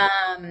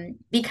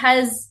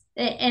 Because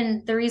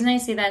and the reason I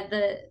say that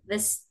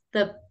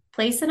the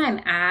place that I'm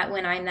at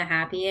when I'm the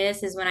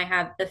happiest is when I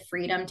have the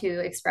freedom to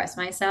express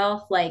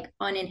myself like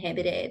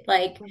uninhibited.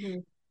 Like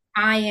Mhm.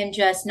 I am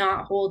just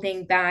not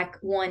holding back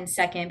 1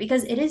 second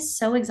because it is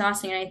so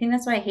exhausting. And I think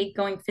that's why I hate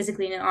going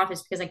physically in an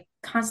office because I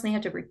constantly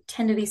have to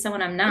pretend to be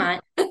someone I'm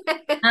not.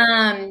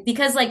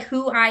 Because like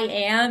who I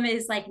am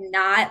is like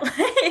not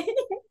like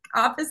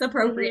office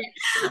appropriate.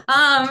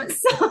 Mhm.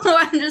 So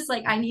I'm just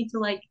like I need to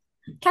like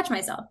catch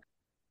myself.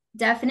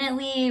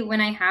 Definitely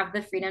when I have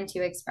the freedom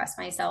to express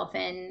myself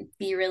and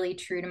be really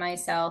true to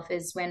myself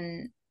is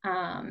when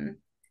I'm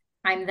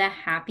the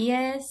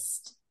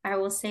happiest. I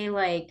will say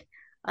like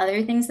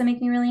other things that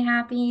make me really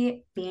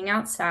happy, being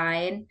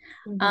outside.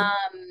 Mhm.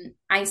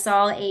 I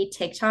saw a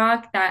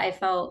TikTok that I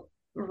felt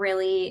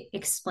really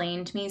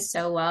explained me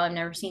so well. I've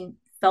never seen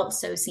felt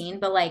so seen,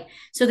 but like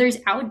so there's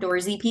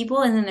outdoorsy people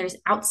and then there's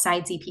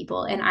outsidesy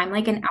people and I'm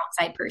like an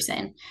outside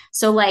person.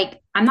 So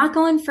like I'm not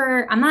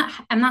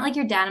like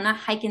your dad. I'm not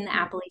hiking the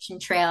Appalachian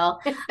Trail.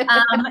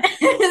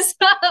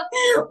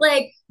 So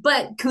like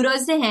but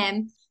kudos to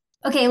him.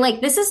 Okay,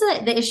 like this is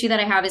the issue that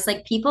I have is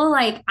like people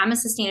like I'm a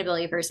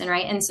sustainability person,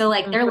 right? And so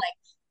like they're Mhm. like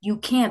you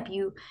camp,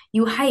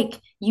 you hike,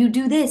 you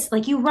do this,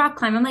 like you rock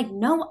climb. I'm like,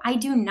 no, I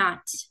do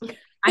not.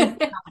 I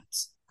do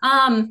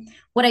not.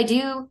 What I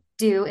do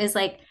is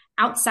like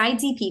outside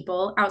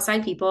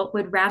people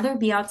would rather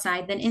be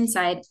outside than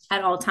inside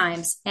at all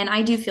times. And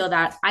I do feel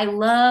that. I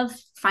love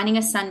finding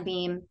a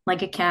sunbeam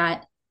like a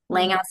cat,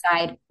 laying Mhm.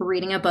 outside,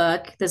 reading a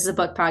book. This is a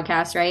book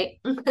podcast, right?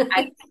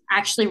 I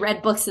actually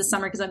read books this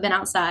summer because I've been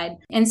outside.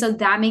 And so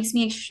that makes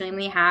me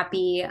extremely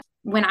happy.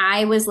 When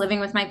I was living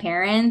with my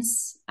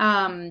parents,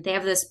 they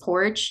have this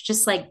porch,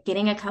 just like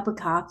getting a cup of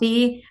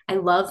coffee. I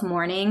love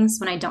mornings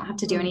when I don't have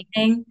to do Mhm.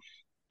 anything.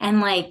 And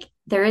like,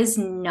 there is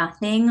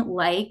nothing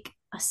like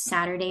a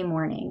Saturday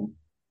morning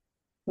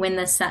when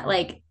the sun,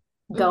 like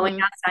going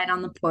Mhm. outside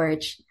on the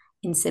porch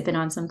and sipping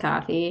on some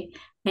coffee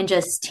and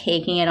just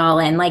taking it all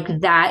in. Like,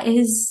 that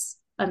is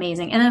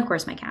amazing. And then, of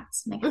course, my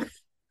cats. My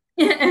cats.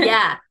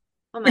 Yeah.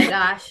 Oh my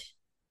gosh.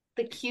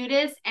 The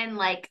cutest and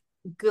like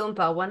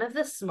Goomba, one of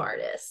the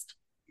smartest.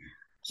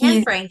 And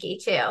He's Frankie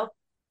too.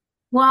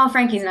 well,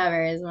 Frankie's not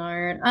very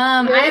smart.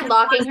 Her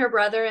locking her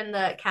brother in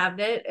the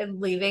cabinet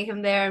and leaving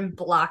him there and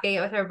blocking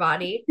it with her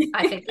body.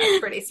 I think that's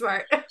pretty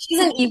smart. She's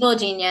an evil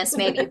genius,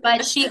 maybe,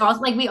 but she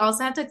also like we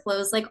also have to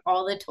close like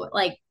all the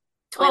like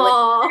toilet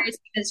Oh.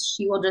 because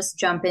she will just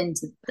jump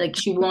into like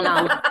she will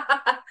not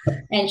look,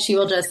 and she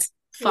will just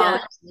fall Yeah.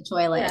 into the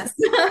toilet.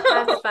 Yeah.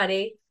 That's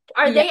funny.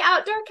 Are Yeah. they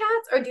outdoor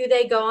cats or do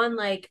they go on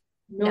like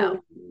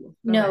no?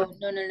 No,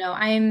 Okay. no.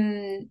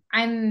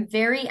 I'm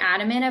very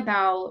adamant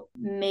about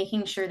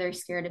making sure they're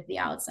scared of the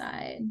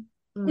outside.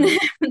 Mm,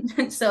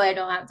 So I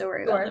don't have to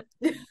worry about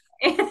sure.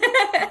 them.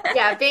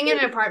 Yeah, being in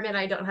an apartment,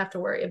 I don't have to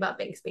worry about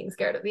things being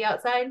scared of the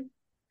outside.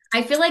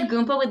 I feel like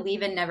Goomba would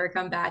leave and never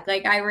come back.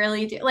 Like I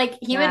really do. Like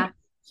Yeah.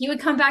 he would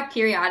come back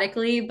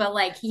periodically, but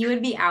like he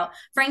would be out.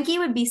 Frankie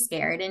would be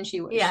scared and she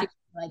Yeah. would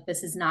be like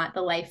this is not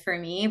the life for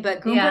me.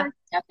 But Goomba Yeah. is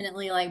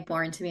definitely like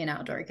born to be an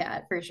outdoor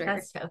cat for sure.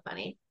 That's so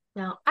funny.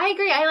 No, I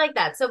agree. I like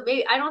that. So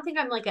maybe I don't think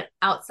I'm like an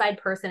outside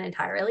person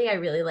entirely. I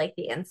really like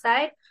the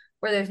inside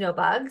where there's no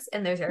bugs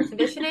and there's air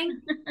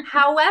conditioning.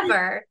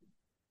 However,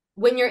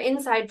 when you're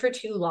inside for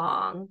too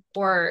long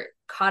or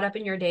caught up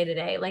in your day to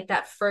day, like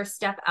that first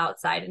step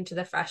outside into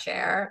the fresh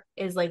air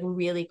is like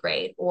really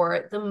great.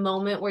 Or the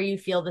moment where you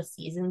feel the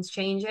seasons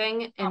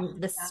changing Oh,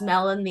 and the yeah.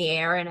 smell in the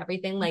air and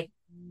everything like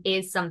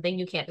is something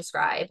you can't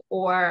describe.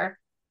 Or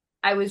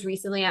I was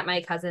recently at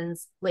my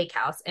cousin's lake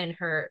house and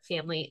her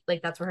family,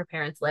 like that's where her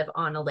parents live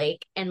on a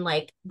lake. And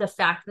like the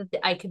fact that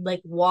I could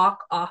like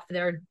walk off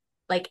their,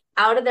 like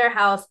out of their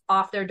house,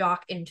 off their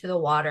dock into the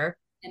water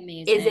is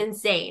Amazing.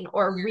 insane.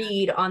 Or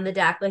read on the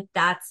deck, like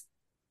that's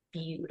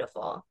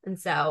beautiful. And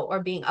so,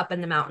 or being up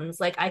in the mountains,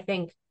 like I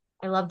think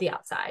I love the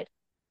outside,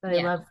 but I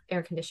Yeah. love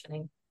air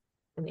conditioning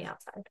in the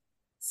outside.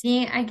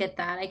 See, I get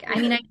that. Like, I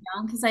mean, I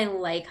don't because I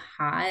like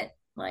hot.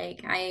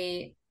 Like,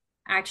 I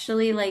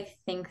actually like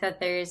think that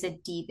there's a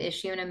deep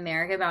issue in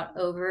America about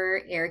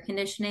over air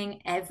conditioning.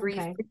 Every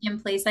Okay.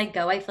 freaking place I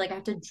go, I feel like I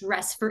have to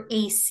dress for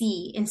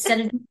AC instead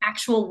of the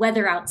actual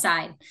weather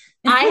outside.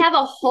 I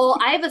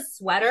have a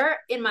sweater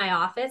in my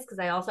office because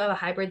I also have a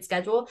hybrid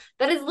schedule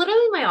that is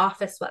literally my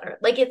office sweater.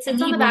 Like it I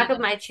sits on need the one back of of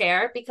those. my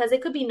chair because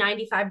it could be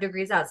 95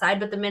 degrees outside,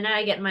 but the minute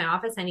I get in my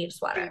office, I need a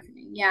sweater.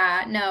 Freezing.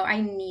 Yeah, no,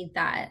 I need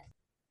that.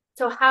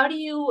 So how do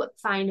you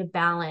find a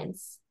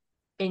balance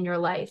in your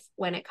life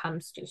when it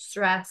comes to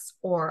stress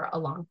or a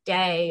long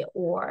day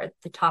or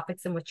the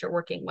topics in which you're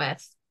working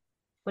with?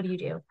 What do you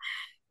do?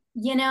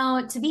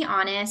 To be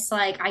honest,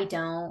 like I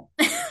don't.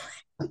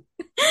 No,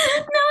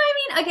 I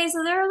mean, okay,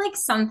 so there are like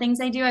some things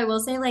I do. I will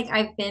say like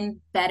I've been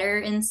better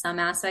in some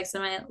aspects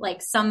of my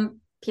like some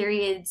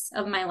periods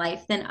of my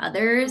life than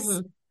others.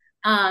 Mhm.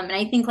 And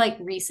I think like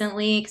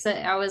recently, because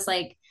I was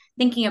like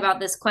thinking about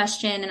this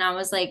question and I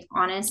was like,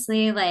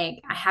 honestly, like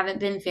I haven't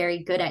been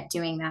very good at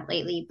doing that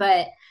lately.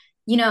 But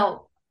you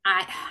know,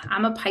 I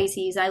I'm a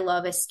Pisces. I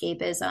love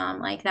escapism.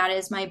 Like that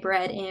is my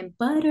bread and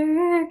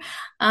butter.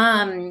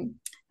 Um,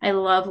 I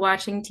love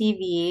watching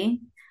TV.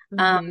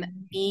 Um, Mhm.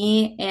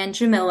 Me and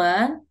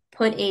Jamila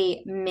put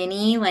a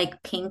mini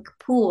like pink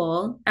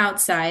pool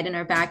outside in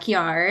our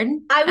backyard.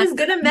 I was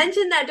gonna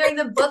mention that during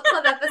the book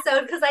club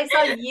episode because I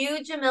saw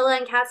you, Jamila,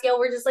 and Cassiel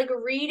were just like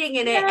reading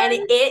in it, and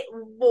Yes. it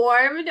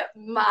warmed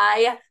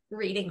my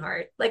reading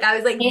heart. Like I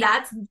was like, It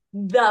that's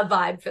the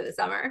vibe for the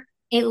summer.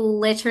 it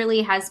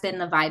literally has been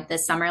the vibe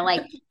this summer.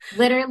 Like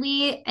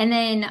literally, and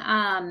then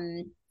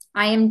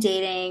I am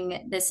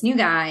dating this new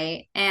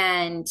guy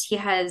and he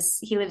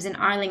lives in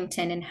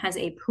Arlington and has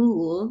a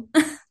pool.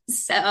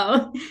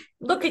 So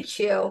Look at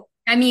you.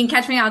 I mean,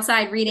 catch me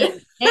outside reading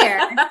there.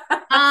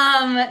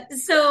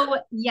 So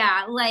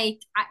yeah, like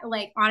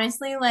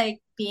honestly, like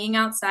being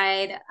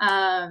outside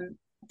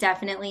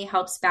definitely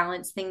helps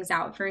balance things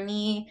out for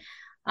me.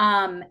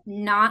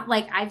 Not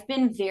like I've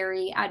been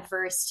very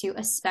adverse to,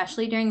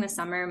 especially during the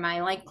summer,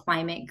 my like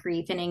climate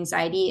grief and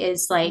anxiety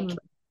is like, Mm,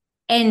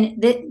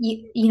 and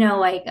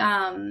like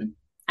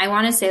I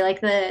want to say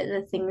like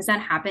the things that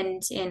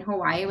happened in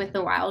Hawaii with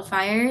the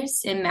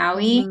wildfires in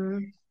Maui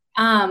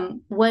mhm,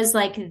 was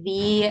like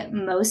the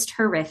most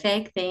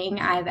horrific thing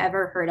I've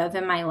ever heard of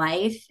in my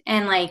life.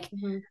 And like,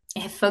 mhm,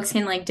 if folks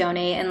can like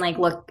donate and like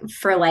look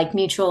for like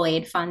mutual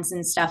aid funds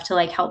and stuff to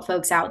like help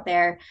folks out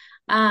there,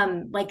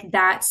 like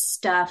that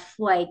stuff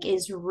like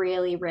is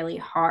really, really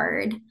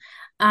hard.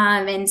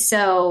 And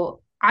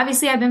so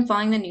obviously I've been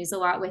following the news a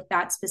lot with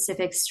that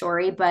specific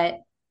story, but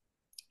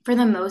for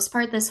the most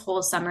part, this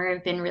whole summer,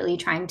 I've been really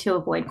trying to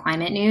avoid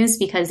climate news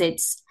because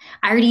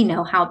I already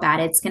know how bad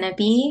it's going to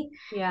be.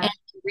 And yeah. it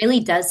really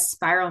does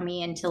spiral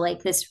me into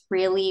like this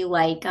really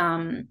like,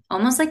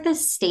 almost like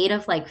this state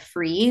of like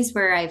freeze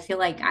where I feel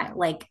like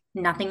like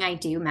nothing I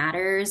do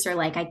matters or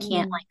like I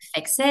can't Mhm. like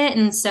fix it.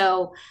 And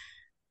so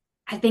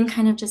I've been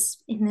kind of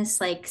just in this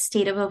like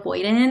state of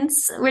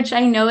avoidance, which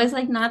I know is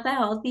like not the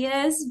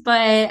healthiest,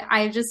 but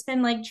I've just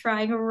been like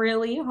trying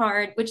really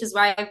hard, which is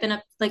why I've been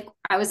like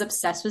I was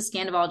obsessed with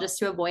Scandival just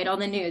to avoid all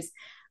the news.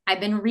 I've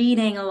been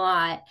reading a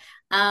lot.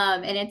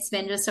 And it's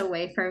been just a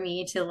way for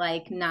me to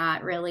like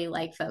not really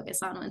like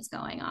focus on what's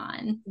going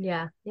on.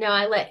 Yeah. No,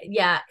 I like,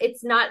 yeah,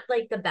 it's not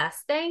like the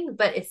best thing,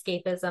 but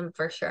escapism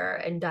for sure.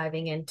 And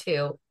diving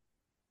into,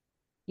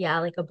 yeah,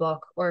 like a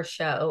book or a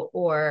show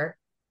or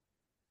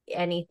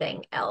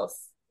anything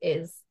else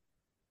is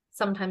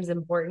sometimes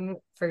important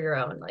for your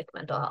own like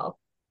mental health,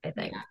 I Yeah.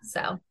 think.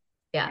 So,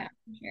 Yeah. Yeah,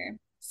 for sure.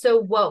 So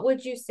what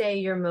would you say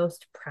you're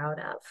most proud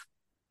of?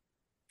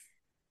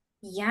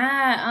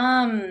 Yeah,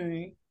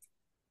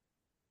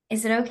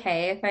 is it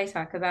okay if I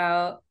talk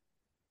about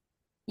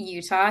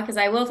Utah? Because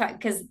I will talk,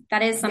 because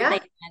that is something Yeah.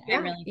 that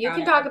I'm Yeah. really You proud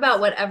can of. talk about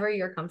whatever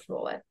you're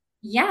comfortable with.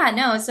 Yeah,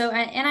 no. So,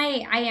 and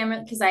I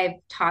am, because I've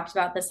talked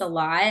about this a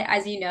lot,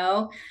 as you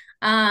know,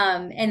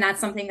 and that's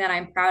something that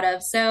I'm proud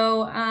of.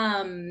 So,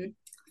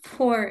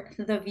 for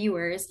the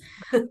viewers,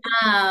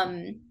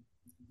 um,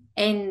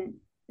 and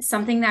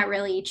something that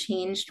really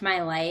changed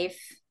my life,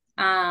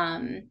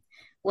 um,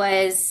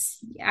 was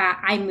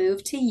I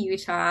moved to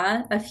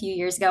Utah a few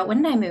years ago.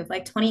 When did I move?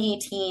 Like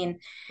 2018.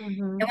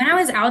 Hmm. And when I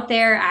was out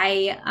there,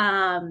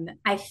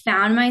 I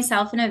found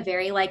myself in a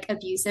very like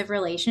abusive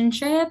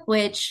relationship,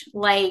 which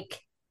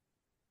like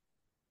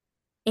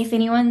if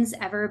anyone's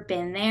ever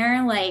been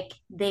there, like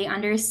they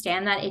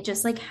understand that it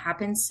just like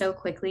happens so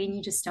quickly and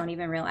you just don't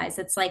even realize.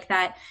 It's like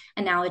that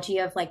analogy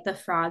of like the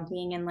frog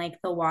being in like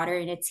the water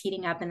and it's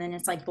heating up and then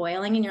it's like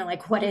boiling and you're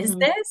like, what is Hmm.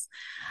 this?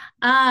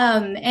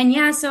 And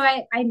yeah, so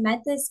I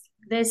met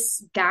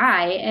this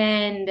guy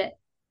and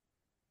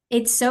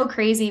it's so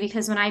crazy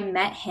because when I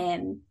met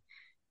him,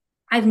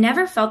 I've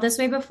never felt this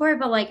way before,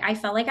 but like I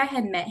felt like I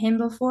had met him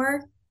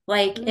before.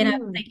 Like in a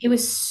Mm. like it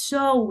was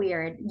so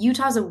weird.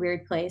 Utah's a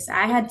weird place.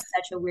 I had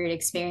such a weird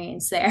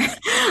experience there.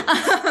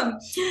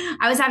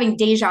 I was having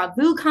deja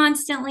vu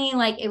constantly.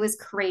 Like it was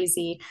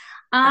crazy.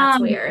 That's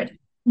Um, weird.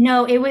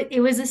 no, it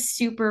was a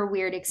super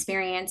weird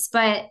experience.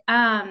 But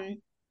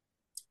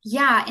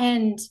yeah,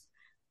 and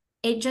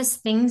it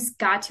just things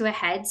got to a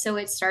head. So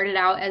it started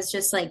out as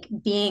just like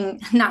being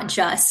not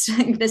just,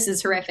 this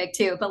is horrific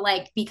too, but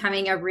like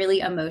becoming a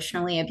really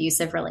emotionally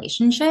abusive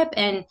relationship.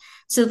 And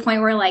to the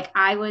point where like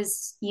I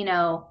was,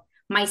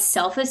 my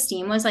self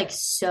esteem was like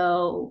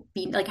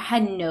like I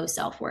had no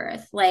self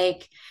worth.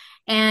 Like,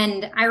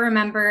 and I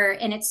remember,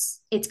 and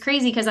it's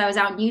crazy because I was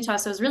out in Utah,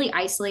 so I was really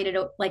isolated,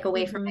 like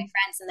away from my Hmm.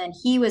 friends, and then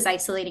he was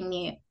isolating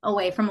me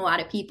away from a lot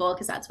of people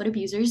because that's what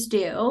abusers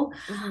do.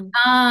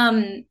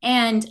 Hmm.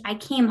 And I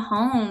came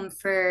home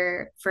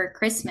for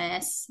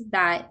Christmas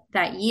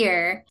that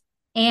year.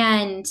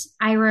 And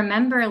I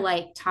remember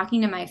like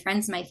talking to my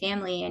friends, my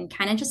family, and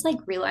kind of just like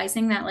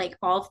realizing that like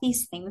all of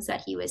these things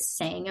that he was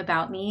saying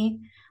about me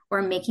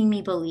were making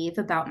me believe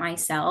about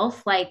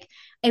myself. Like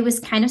it was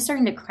kind of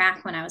starting to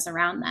crack when I was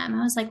around them.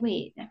 I was like,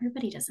 wait,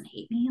 everybody doesn't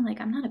hate me. Like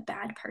I'm not a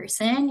bad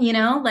person,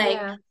 Like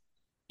Yeah.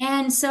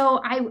 and so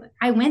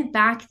I went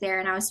back there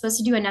and I was supposed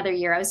to do another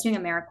year. I was doing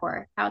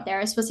AmeriCorps out there.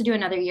 I was supposed to do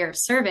another year of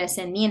service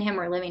and me and him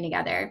were living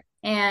together.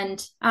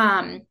 And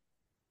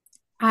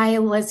I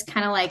was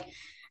kind of like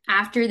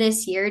after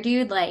this year,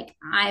 dude, like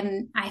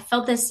I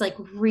felt this like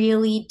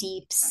really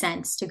deep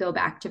sense to go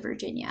back to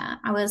Virginia.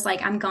 I was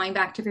like, I'm going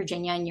back to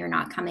Virginia and you're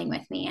not coming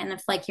with me. And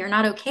if like you're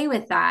not okay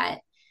with that,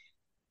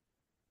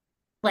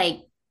 like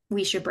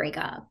we should break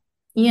up,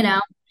 you Hmm.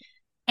 know?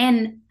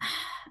 And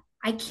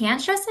I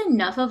can't stress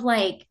enough of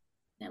like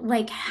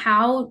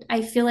how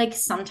I feel like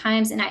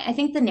sometimes, and I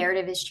think the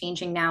narrative is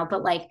changing now,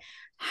 but like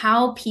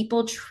how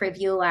people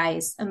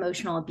trivialize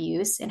emotional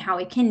abuse and how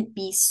it can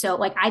be so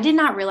like I did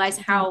not realize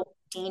Hmm. how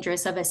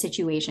dangerous of a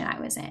situation I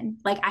was in.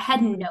 Like I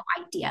had no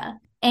Hmm. idea.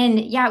 And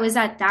yeah, it was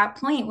at that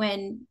point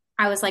when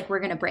I was like, we're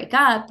gonna break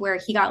up, where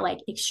he got like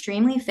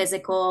extremely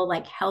physical,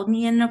 like held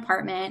me in an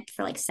apartment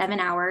for like 7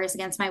 hours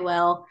against my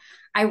will.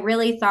 I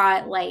really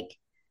thought like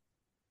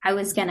I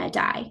was gonna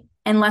die.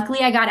 And luckily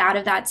I got out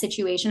of that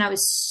situation. I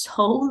was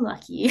so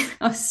lucky.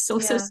 I was so,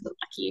 so, Yeah. so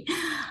lucky.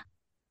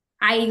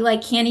 I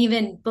like can't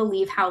even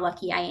believe how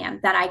lucky I am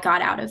that I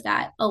got out of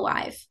that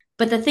alive.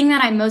 But the thing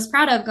that I'm most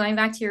proud of, going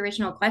back to your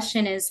original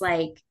question, is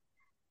like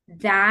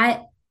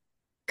that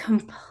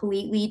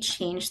completely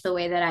changed the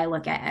way that I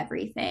look at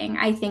everything.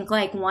 I think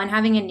like one,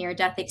 having a near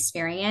death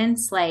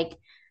experience, like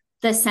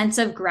the sense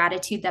of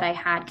gratitude that I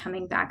had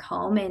coming back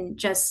home and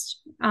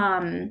just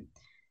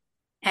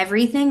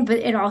everything, but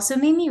it also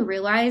made me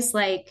realize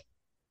like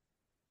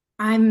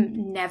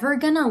I'm never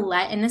gonna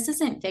let, and this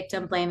isn't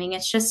victim blaming,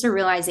 it's just a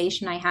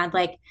realization I had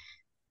like,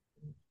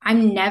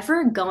 I'm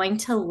never going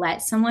to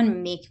let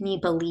someone make me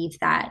believe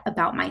that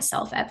about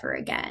myself ever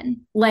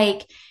again.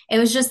 Like, it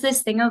was just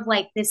this thing of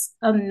like this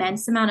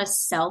immense amount of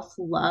self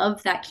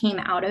love that came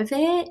out of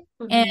it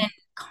and Hmm.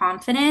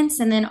 confidence.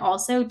 And then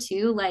also,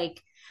 too, like,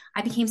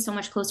 I became so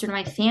much closer to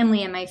my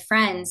family and my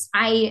friends.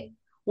 I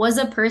was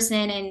a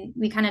person, and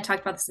we kind of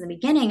talked about this in the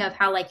beginning of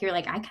how, like, you're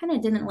like, I kind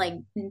of didn't like,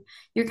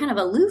 you're kind of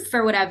aloof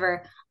or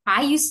whatever.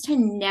 I used to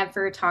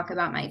never talk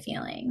about my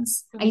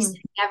feelings. I used Hmm.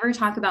 to never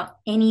talk about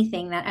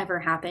anything that ever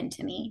happened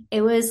to me.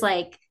 It was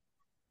like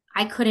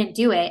I couldn't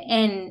do it.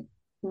 And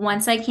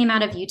once I came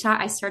out of Utah,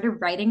 I started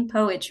writing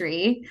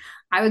poetry.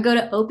 I would go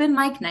to open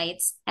mic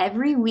nights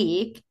every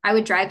week. I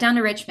would drive down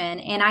to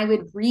Richmond and I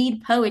would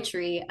read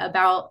poetry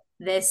about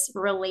this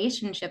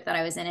relationship that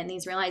I was in and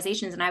these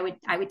realizations. And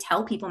I would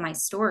tell people my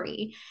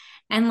story.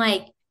 And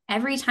like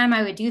every time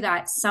I would do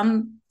that,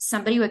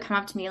 somebody would come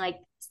up to me like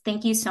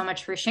thank you so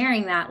much for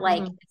sharing that.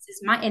 Like, Hmm. this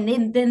is my,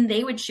 and then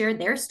they would share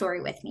their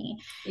story with me.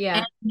 And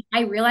Yeah.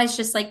 I realized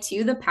just like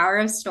too, the power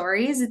of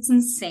stories, it's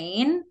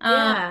insane.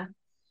 Yeah.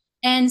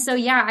 And so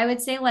yeah, I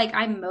would say like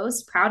I'm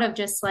most proud of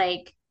just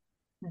like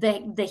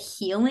the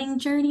healing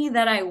journey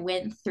that I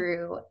went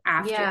through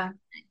after,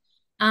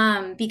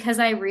 Yeah. because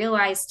I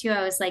realized too,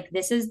 I was like,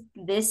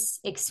 this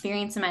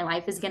experience in my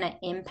life is going to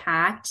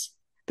impact,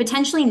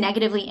 potentially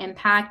negatively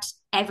impact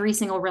every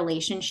single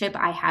relationship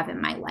I have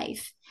in my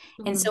life.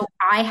 And Hmm. so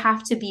I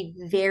have to be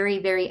very,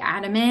 very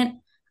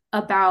adamant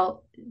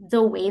about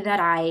the way that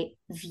I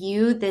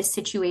view this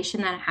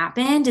situation that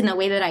happened and the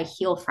way that I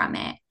heal from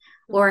it.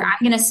 Or Hmm. I'm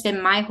going to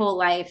spend my whole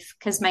life,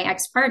 because my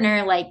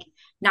ex-partner, like,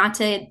 not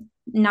to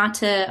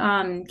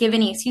give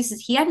any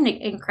excuses, he had an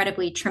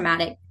incredibly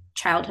traumatic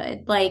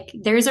childhood. Like,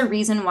 there's a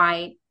reason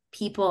why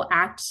people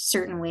act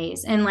certain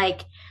ways. And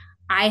like,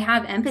 I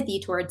have empathy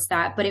towards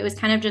that, but it was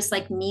kind of just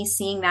like me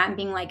seeing that and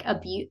being like,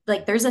 abuse,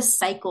 like, there's a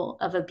cycle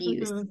of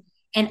abuse, Hmm.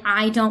 and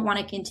I don't want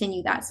to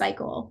continue that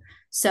cycle.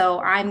 So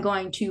I'm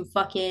going to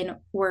fucking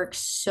work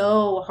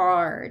so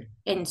hard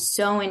and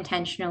so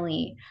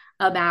intentionally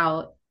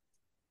about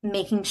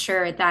making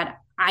sure that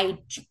I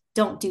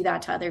don't do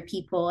that to other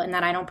people and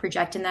that I don't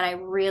project and that I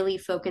really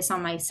focus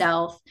on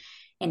myself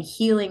and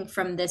healing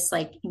from this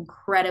like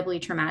incredibly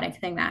traumatic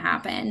thing that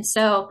happened.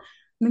 So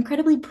I'm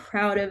incredibly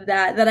proud of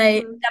that, Hmm. that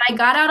I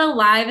got out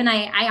alive, and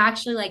I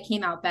actually like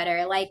came out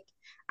better. Like,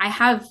 I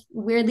have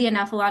weirdly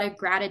enough a lot of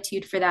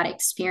gratitude for that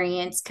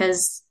experience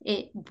because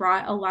it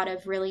brought a lot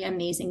of really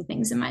amazing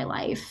things in my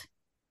life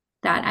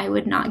that I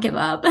would not give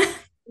up.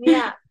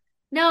 Yeah.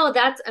 No,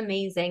 that's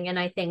amazing. And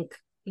I think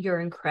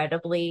you're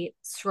incredibly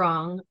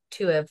strong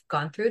to have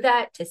gone through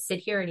that, to sit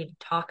here and even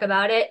talk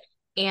about it,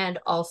 and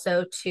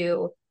also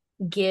to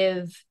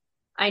give.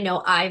 I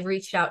know I've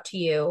reached out to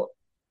you,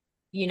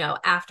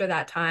 after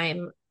that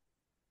time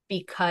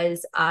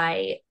because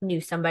I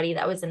knew somebody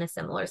that was in a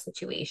similar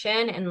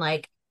situation. And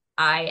like,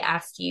 I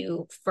asked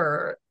you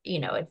for,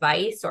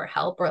 advice or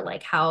help, or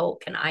like, how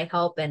can I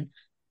help? And,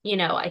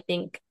 I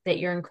think that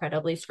you're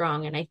incredibly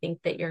strong, and I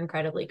think that you're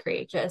incredibly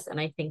courageous. And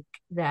I think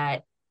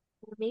that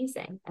you're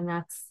amazing. And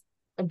that's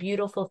a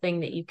beautiful thing,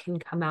 that you can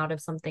come out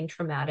of something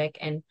traumatic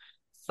and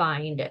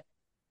find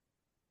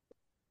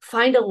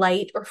find a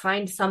light, or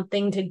find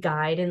something to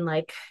guide and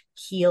like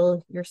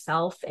heal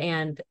yourself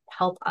and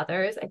help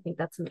others. I think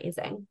that's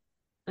amazing.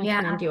 I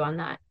Yeah. commend you on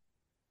that.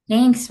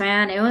 Thanks,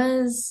 man.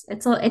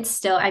 It's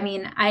still, I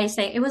mean, I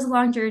say it was a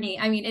long journey.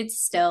 I mean, it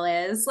still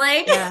is.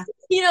 Like, Yeah.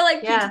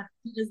 like Yeah.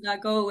 PTSD does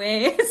not go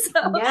away.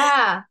 So,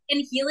 Yeah.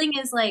 and healing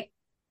is like,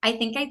 I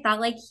think I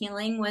thought like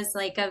healing was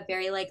like a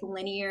very like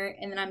linear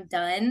and then I'm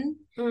done.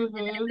 And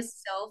then it Mm-hmm. was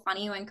so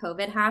funny when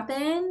COVID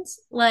happened.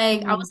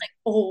 Like, I Mm-hmm. was like,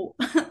 oh,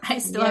 I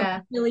still have Yeah.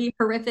 really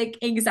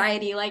horrific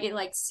anxiety. Like, it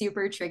like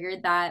super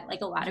triggered that,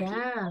 like a lot of people.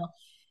 Yeah.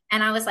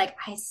 And I was like,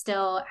 I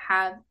still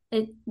have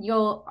it.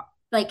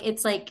 Like,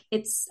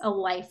 it's a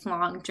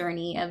lifelong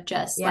journey of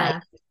just like Yeah.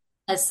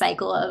 a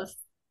cycle of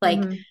like,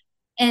 Mm-hmm.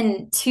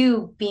 and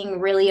two, being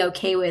really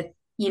okay with,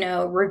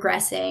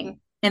 regressing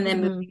and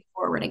then Mm-hmm. moving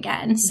forward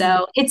again. Mm-hmm.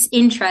 So it's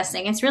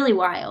interesting. It's really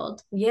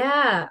wild.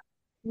 Yeah.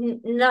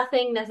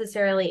 Nothing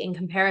necessarily in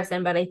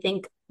comparison, but I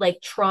think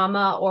like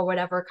trauma or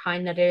whatever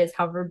kind that it is,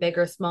 however big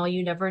or small,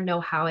 you never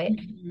know how it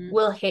Mhm.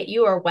 will hit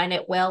you, or when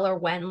it will, or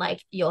when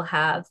like you'll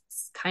have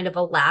kind of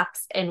a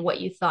lapse in what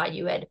you thought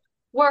you had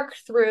worked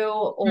through,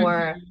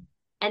 or Mhm.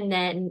 and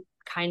then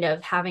kind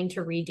of having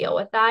to re-deal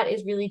with that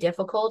is really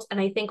difficult. And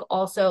I think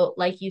also,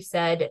 like you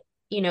said,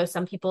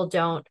 some people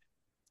don't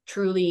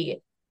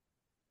truly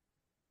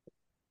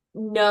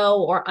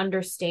know or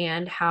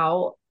understand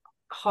how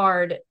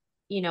hard,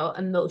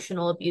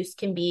 emotional abuse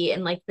can be,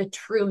 and like the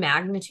true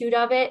magnitude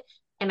of it.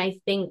 And I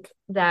think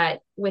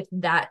that, with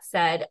that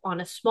said, on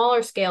a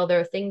smaller scale,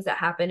 there are things that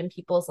happen in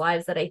people's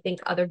lives that I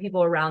think other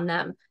people around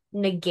them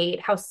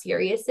negate how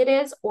serious it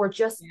is, or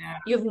just Yeah.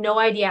 you have no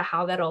idea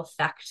how that'll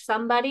affect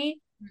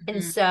somebody. And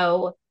Mhm.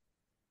 so,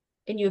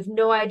 and you have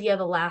no idea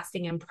the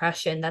lasting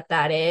impression that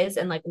that is,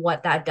 and like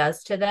what that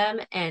does to them.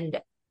 And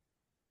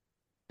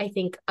I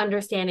think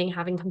understanding,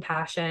 having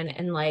compassion,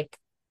 and like,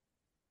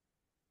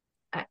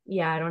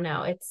 yeah, I don't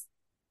know.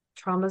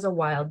 Trauma's a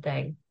wild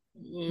thing.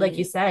 Like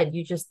you Mhm. said,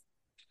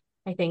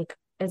 I think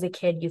as a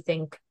kid, you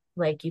think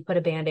like you put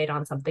a band-aid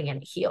on something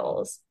and it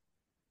heals.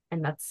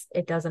 And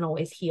it doesn't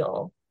always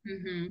heal.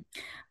 Mhm.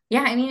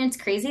 Yeah, I mean, it's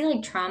crazy.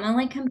 Like, trauma,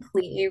 like,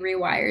 completely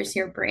rewires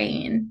your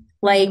brain.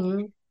 Like,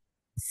 Mm-hmm.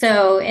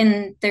 so,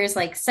 and there's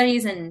like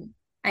studies, and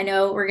I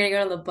know we're gonna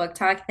go to the book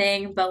talk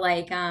thing, but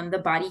like,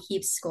 The Body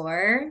Keeps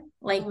Score,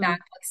 like, that Mm-hmm.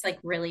 book's like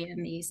really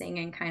amazing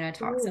and kind of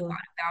talks a Ooh. lot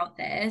about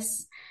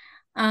this.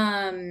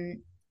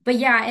 But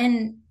yeah,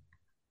 and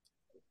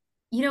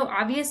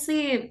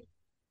obviously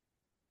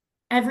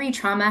every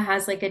trauma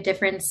has like a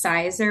different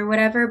size or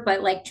whatever,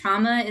 but like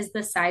trauma is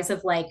the size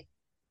of like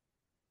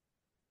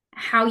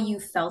how you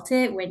felt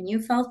it when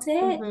you felt it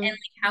and Mm-hmm. like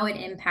how it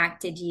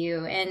impacted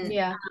you. And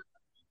Yeah.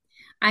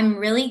 I'm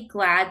really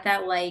glad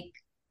that like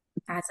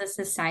as a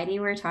society,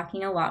 we're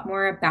talking a lot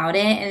more about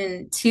it.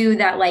 And two,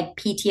 that like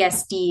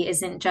PTSD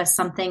isn't just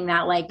something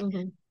that like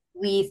Hmm.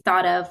 we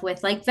thought of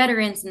with like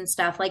veterans and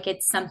stuff. Like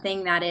it's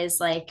something that is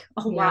like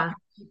a lot Yeah. more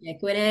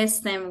ubiquitous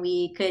than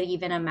we could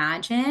even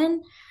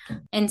imagine.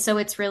 And so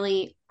it's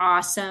really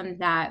awesome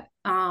that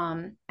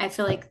I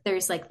feel like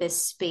there's like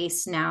this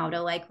space now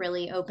to like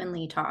really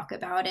openly talk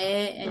about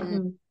it and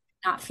Hmm.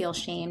 not feel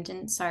shamed.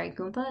 And sorry,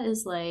 Goomba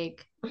is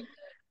like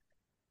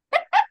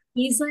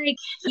he's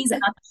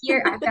up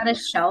here. I've got a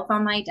shelf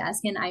on my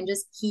desk and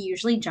he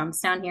usually jumps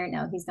down here.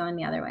 No, he's going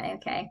the other way.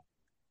 Okay.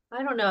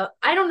 I don't know.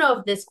 I don't know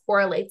if this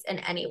correlates in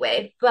any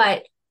way,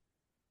 but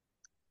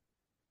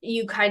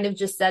you kind of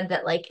just said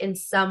that, like, in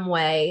some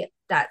way,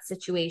 that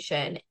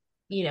situation,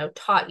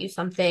 taught you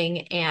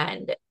something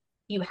and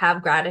you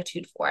have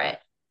gratitude for it.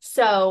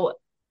 So,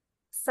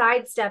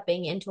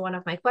 sidestepping into one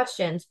of my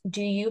questions,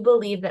 do you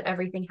believe that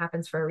everything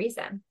happens for a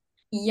reason?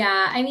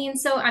 Yeah, I mean,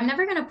 so I'm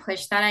never going to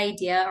push that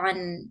idea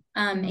on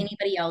Mhm.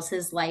 anybody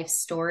else's life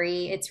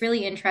story. It's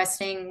really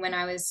interesting when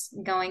I was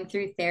going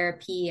through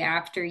therapy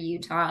after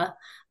Utah.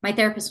 My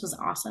therapist was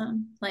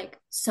awesome, like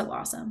so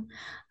awesome.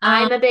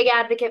 Um, I'm a big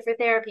advocate for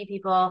therapy,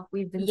 people.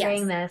 We've been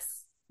saying yes,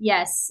 this.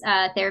 yes,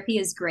 therapy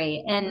is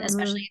great, and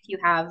especially Hmm. if you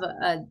have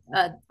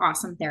a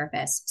awesome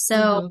therapist.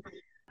 So Hmm.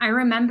 I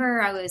remember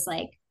I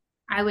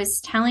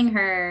was telling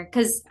her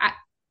because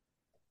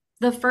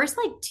the first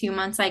like 2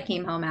 months I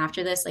came home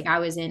after this, like I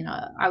was in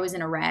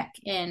a wreck,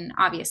 and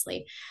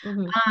obviously,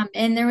 Hmm.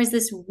 and there was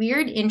this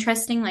weird,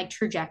 interesting like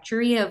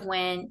trajectory of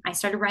when I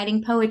started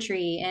writing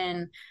poetry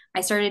and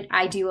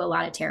I do a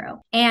lot of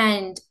tarot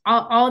and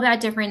all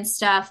that different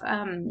stuff.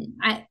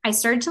 I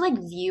started to like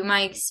view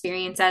my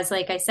experience as,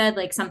 like I said,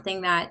 like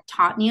something that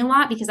taught me a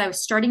lot because I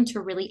was starting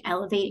to really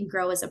elevate and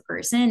grow as a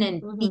person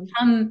and Hmm.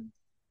 become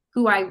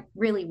who I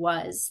really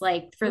was.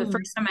 Like for the Hmm.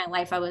 first time in my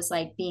life, I was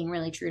like being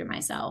really true to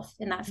myself,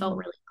 and that felt Hmm.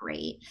 really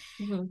great.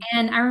 Hmm.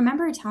 And I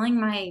remember telling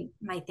my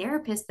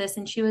therapist this,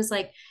 and she was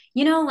like,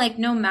 like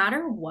no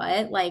matter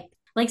what, like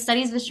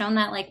studies have shown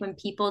that like when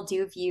people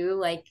do view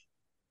like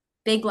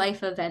big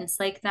life events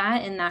like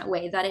that in that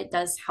way, that it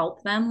does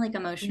help them like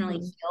emotionally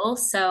Hmm. heal.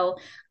 So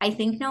I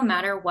think no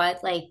matter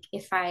what, like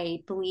if I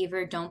believe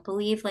or don't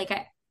believe, like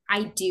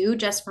I do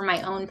just for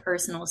my own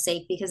personal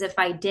sake, because if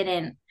I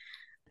didn't,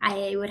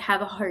 I would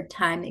have a hard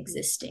time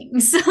existing.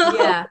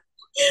 Yeah.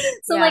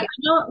 So like Yeah.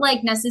 I don't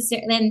like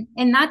necessarily,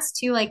 and that's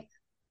too like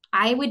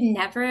I would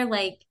never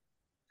like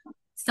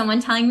someone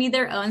telling me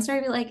their own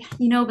story, be like,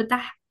 but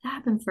that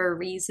happened for a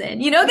reason,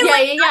 because Yeah.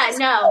 like Yeah. Yeah. that's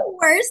No. the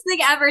worst thing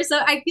ever. So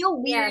I feel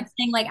weird Yeah.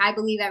 saying like I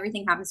believe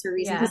everything happens for a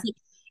reason because Yeah. like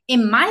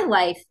in my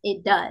life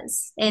it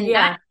does, and that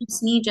Yeah.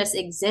 helps me just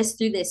exist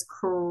through this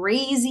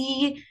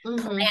crazy Hmm.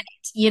 planet.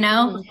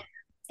 Hmm.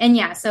 And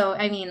yeah, so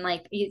I mean,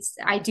 like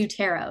I do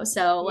tarot,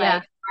 so like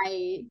Yeah.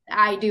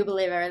 I do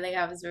believe everything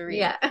happens for a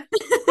reason. Yeah.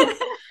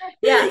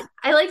 Yeah.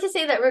 I like to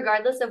say that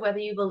regardless of whether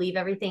you believe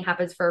everything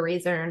happens for a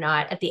reason or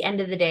not, at the end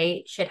of the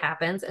day, shit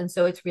happens. And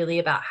so it's really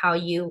about how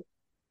you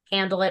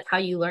handle it, how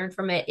you learn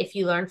from it, if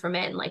you learn from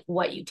it, and like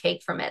what you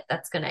take from it,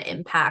 that's going to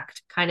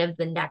impact kind of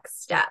the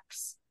next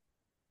steps.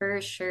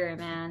 For sure,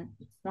 man.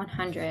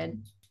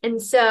 100.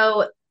 And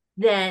so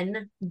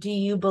then, do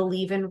you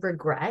believe in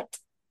regret?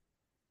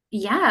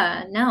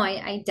 Yeah, no,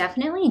 I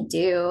definitely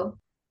do.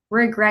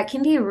 Regret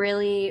can be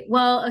really,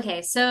 well,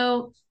 okay,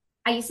 so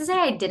I used to say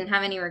I didn't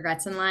have any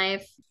regrets in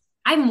life.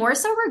 I more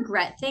so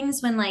regret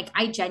things when like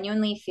I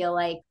genuinely feel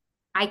like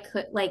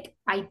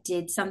I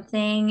did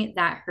something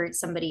that hurt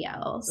somebody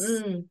else.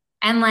 Mm,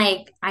 And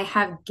like I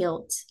have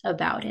guilt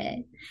about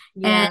it. And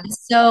yeah.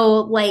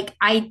 so like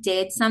I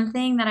did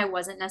something that I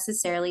wasn't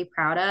necessarily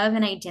proud of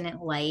and I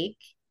didn't like.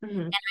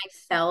 Hmm. I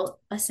felt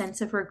a sense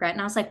of regret.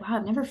 And I was like, wow,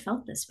 I've never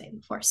felt this way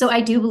before. So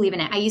I do believe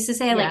in it. I used to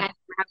say like I Yeah.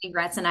 never have any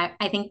regrets. And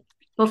I think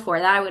before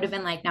that I would have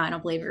been like, no, I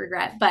don't believe in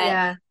regret, but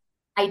Yeah.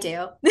 I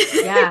do.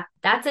 Yeah.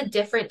 That's a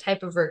different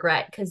type of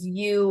regret because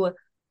you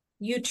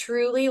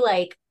truly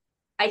like,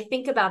 I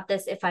think about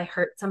this if I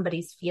hurt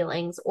somebody's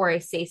feelings or I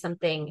say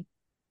something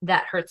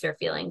that hurts their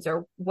feelings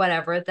or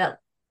whatever, that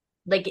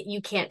like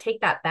you can't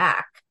take that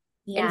back.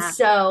 And Yeah.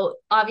 so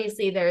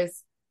obviously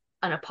there's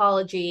an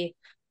apology,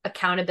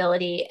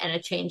 accountability, and a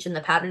change in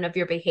the pattern of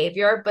your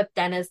behavior. But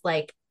then as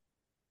like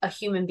a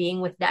human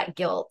being with that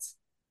guilt,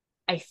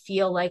 I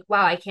feel like,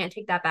 wow, I can't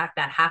take that back.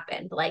 That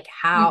happened. Like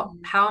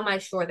Mhm. how am I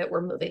sure that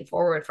we're moving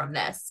forward from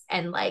this?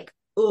 And like,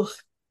 ugh,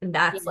 and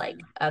that's Yeah. like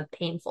a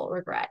painful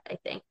regret, I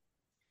think.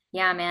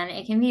 Yeah, man,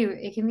 it can be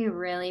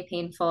really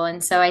painful.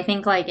 And so I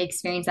think like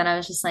experience that I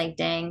was just like,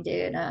 dang,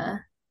 dude,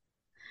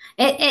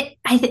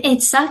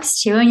 it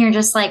sucks too. And you're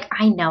just like,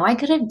 I know I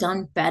could have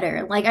done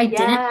better. Like I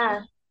didn't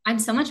Yeah. I'm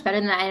so much better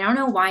than that. I don't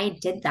know why I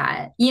did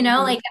that. Hmm.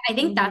 Like I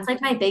think Hmm. that's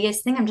like my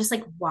biggest thing. I'm just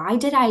like, why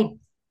did I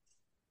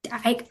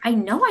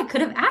know I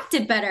could have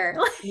acted better.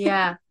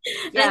 Yeah.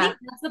 And I Yeah. think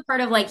that's the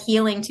part of like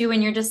healing too,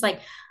 when you're just like,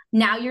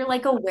 now you're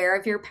like aware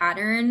of your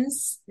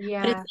patterns, but it's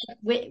Yeah.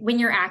 like when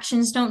your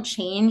actions don't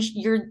change,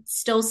 you're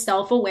still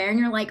self-aware and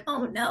you're like,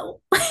 oh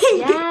no. Like,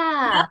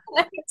 Yeah.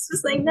 it's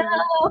just like, no.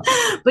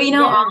 Hmm. But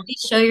Yeah.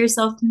 always show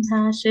yourself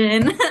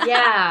compassion.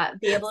 Yeah.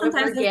 Be able to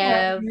Sometimes it's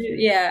hard. forgive.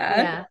 Yeah.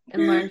 Yeah.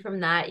 And learn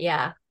from that.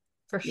 Yeah,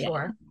 for Yeah.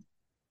 sure.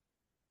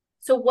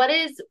 So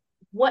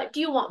what do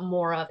you want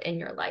more of in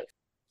your life?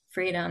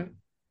 Freedom.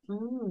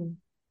 Mm.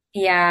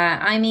 Yeah.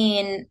 I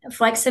mean,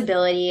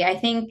 flexibility. I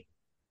think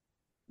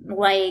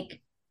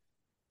like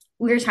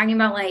we were talking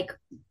about like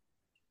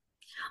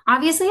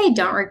obviously I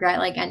don't regret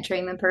like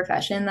entering the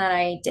profession that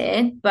I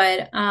did,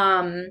 but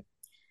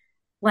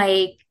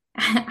like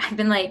I've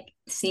been like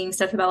seeing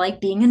stuff about like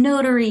being a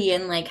notary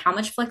and like how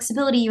much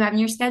flexibility you have in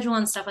your schedule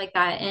and stuff like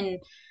that. And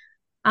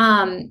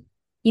um,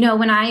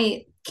 when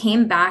I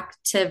came back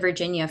to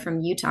Virginia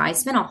from Utah, I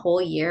spent a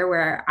whole year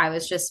where I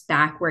was just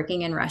back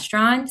working in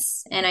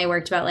restaurants and I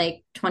worked about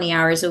like 20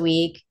 hours a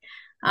week.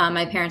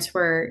 My parents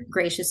were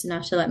gracious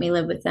enough to let me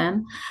live with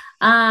them.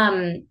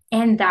 And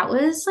that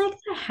was like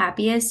the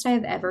happiest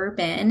I've ever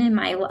been in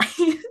my life.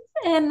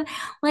 And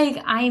like,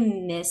 I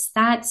miss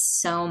that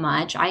so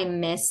much. I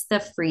miss the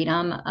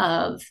freedom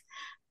of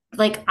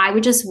like I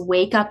would just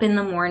wake up in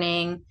the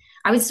morning.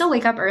 I would still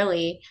wake up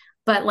early,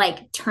 but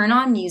like turn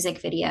on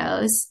music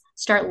videos,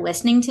 start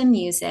listening to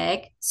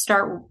music,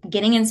 start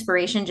getting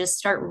inspiration, just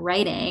start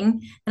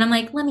writing. And I'm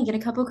like, let me get a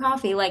cup of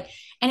coffee. Like,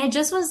 and it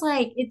just was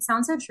like, it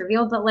sounds so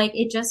trivial, but like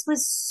it just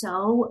was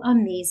so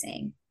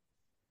amazing.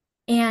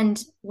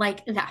 And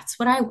like that's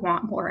what I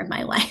want more in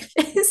my life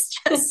is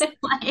just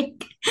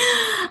like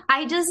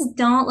I just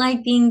don't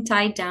like being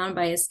tied down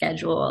by a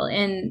schedule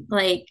and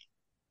like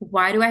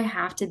why do I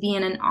have to be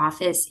in an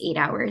office 8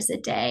 hours a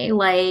day?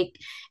 Like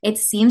it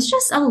seems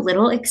just a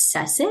little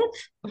excessive.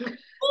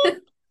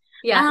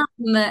 Yeah.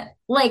 Um,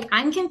 like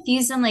I'm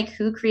confused on like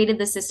who created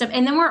the system.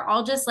 And then we're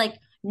all just like,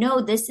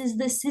 no, this is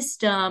the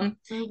system,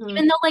 Hmm.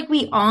 even though like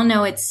we all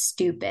know it's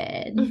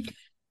stupid.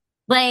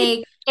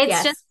 Like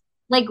it's just Yes.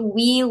 like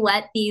we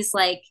let these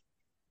like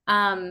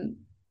um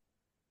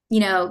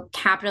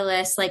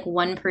capitalist like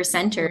one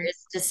percenters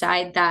Hmm.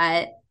 decide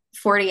that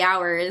 40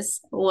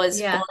 hours was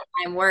Yeah.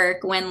 full-time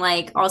work when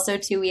like also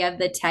too we have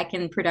the tech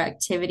and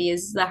productivity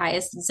is the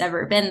highest it's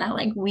ever been that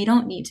like we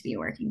don't need to be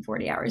working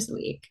 40 hours a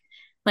week.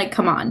 Like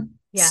come on, stop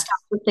Yes.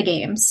 with the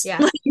games. Yeah.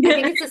 I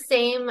think it's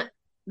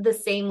the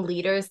same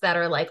leaders that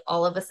are like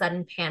all of a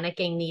sudden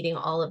panicking, needing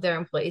all of their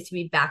employees to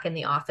be back in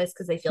the office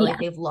because they feel like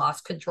Yeah. they've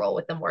lost control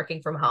with them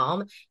working from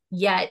home.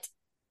 Yet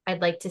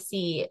I'd like to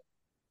see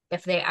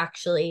if they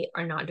actually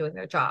are not doing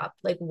their job.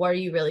 Like, what are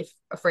you really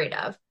afraid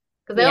of?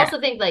 Because I Yeah. also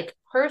think, like,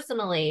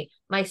 personally,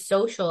 my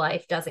social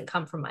life doesn't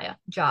come from my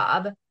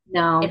job. It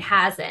No.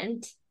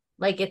 hasn't.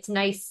 Like, it's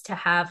nice to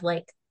have,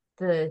 like,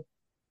 the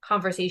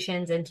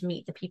conversations and to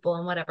meet the people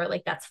and whatever.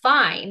 Like, that's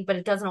fine, but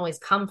it doesn't always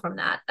come from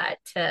that. That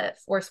to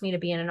force me to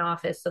be in an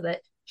office so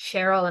that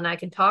Cheryl and I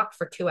can talk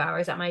for 2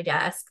 hours at my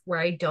desk where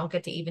I don't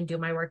get to even do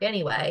my work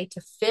anyway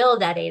to fill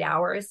that 8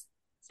 hours.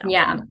 Sounds like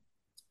Yeah,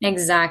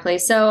 exactly.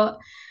 So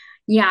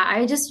yeah,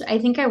 I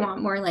think I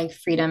want more like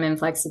freedom and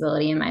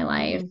flexibility in my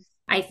life. mm,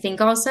 I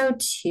think also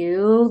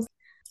too,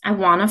 I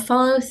want to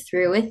follow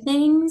through with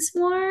things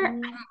more.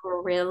 mm,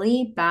 I'm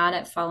really bad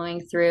at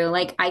following through.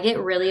 Like I get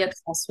really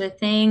obsessed with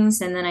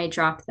things and then I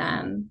drop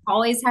them.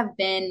 Always have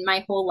been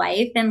my whole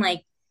life and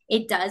like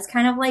it does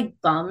kind of like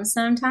bum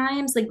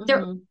sometimes. Like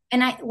there mhm.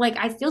 and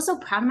I feel so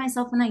proud of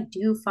myself when I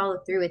do follow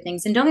through with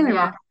things. And don't get me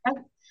wrong,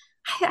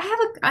 Yeah.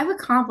 I've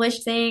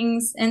accomplished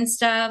things and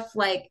stuff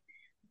like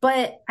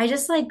but I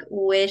just like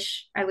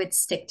wish I would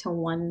stick to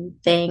one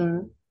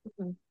thing,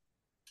 Mhm.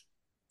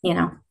 you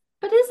know,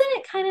 But isn't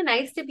it kind of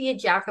nice to be a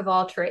jack of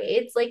all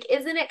trades? Like,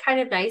 isn't it kind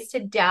of nice to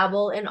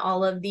dabble in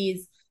all of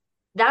these?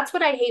 That's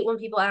what I hate when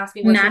people ask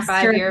me, what's your master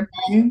 5 year?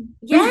 then.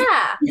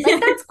 Yeah,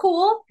 like that's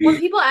cool. When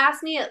people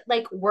ask me at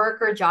like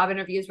work or job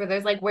interviews where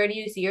there's like, where do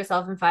you see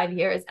yourself in 5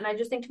 years? And I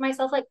just think to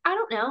myself, like, I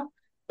don't know.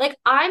 Like,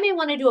 I may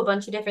want to do a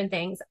bunch of different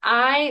things.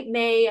 I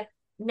may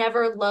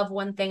never love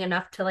one thing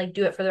enough to like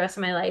do it for the rest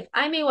of my life.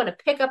 I may want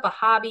to pick up a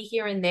hobby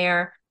here and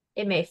there.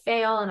 It may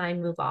fail and I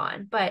move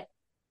on. But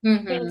I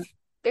think Hmm.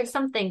 there's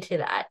something to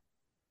that.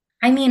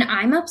 I mean,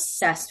 I'm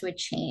obsessed with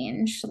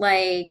change.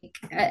 Like,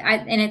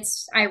 and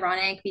it's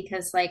ironic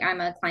because like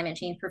I'm a climate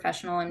change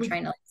professional. I'm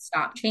trying to like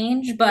stop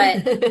change,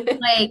 but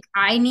like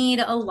I need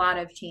a lot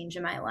of change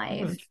in my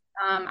life.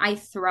 Mhm. I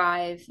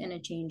thrive in a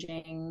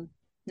changing,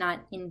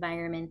 not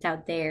environment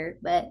out there,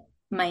 but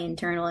my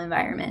internal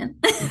environment.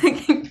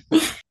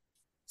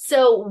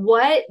 So,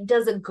 what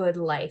does a good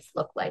life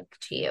look like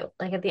to you?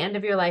 Like at the end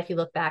of your life, you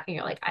look back and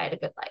you're like, I had a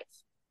good life.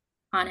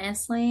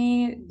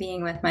 Honestly,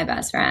 being with my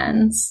best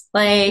friends.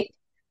 Like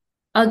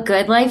a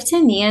good life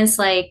to me is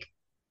like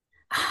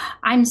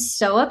I'm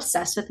so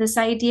obsessed with this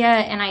idea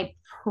and I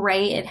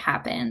pray it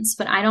happens,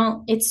 but I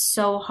don't, it's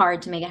so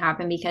hard to make it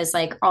happen because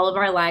like all of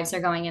our lives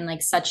are going in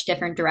like such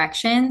different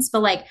directions.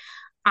 But like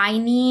I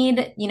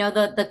need,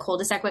 the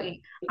cul-de-sac,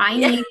 like I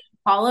Yeah. need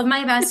all of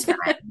my best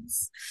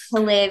friends to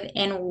live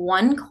in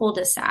one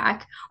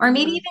cul-de-sac, or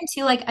maybe Mhm. even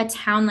to like a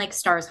town like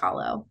Stars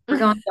Hollow. We're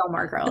going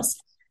Gilmore Girls.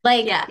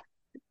 Like, Yeah.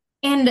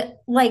 and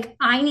like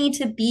I need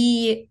to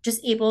be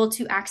just able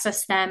to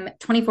access them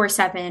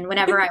 24/7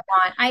 whenever I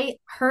want. I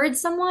heard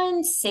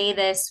someone say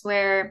this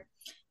where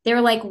they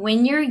were like,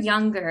 when you're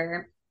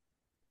younger,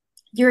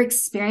 you're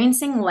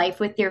experiencing life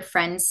with your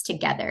friends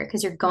together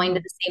because you're going to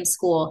Mhm. the same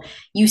school.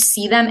 You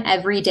see them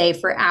every day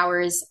for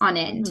hours on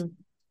end. Mhm.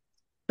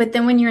 But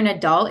then when you're an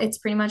adult, it's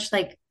pretty much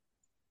like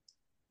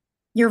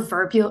you're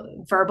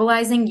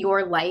verbalizing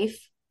your life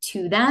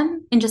to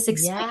them and just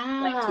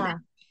explaining life to them. Yeah.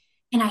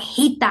 And I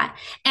hate that.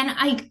 And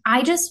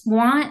I just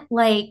want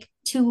like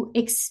to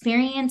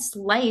experience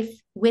life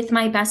with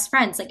my best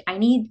friends. Like I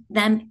need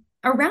them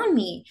around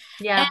me.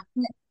 And Yeah.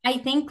 I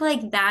think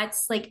like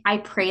that's like I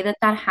pray that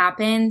that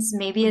happens.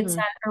 Maybe it's Mhm.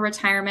 at a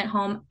retirement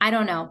home. I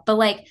don't know. But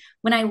like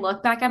when I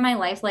look back at my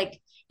life, like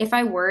if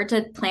I were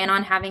to plan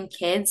on having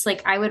kids,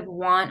 like I would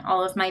want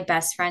all of my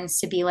best friends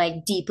to be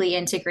like deeply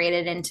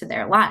integrated into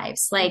their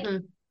lives. Like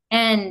Mhm.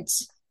 and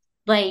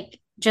like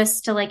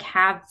just to like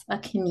have a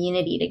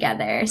community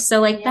together.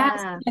 So like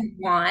that's Yeah. what I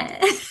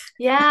want.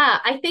 Yeah,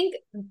 I think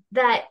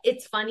that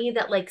it's funny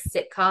that like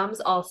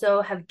sitcoms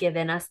also have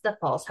given us the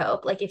false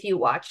hope. Like if you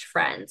watched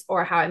Friends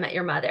or How I Met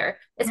Your Mother,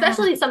 Yeah.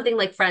 especially something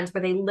like Friends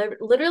where they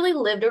literally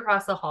lived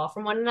across the hall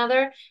from one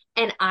another.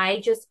 And I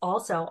just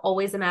also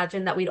always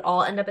imagined that we'd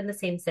all end up in the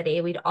same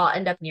city, we'd all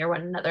end up near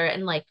one another.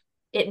 And like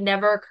it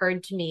never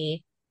occurred to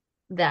me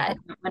that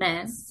That's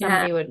confident. Yeah.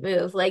 somebody would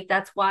move. Like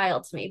that's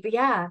wild to me. But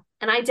yeah.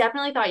 And I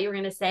definitely thought you were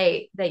going to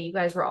say that you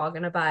guys were all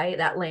going to buy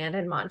that land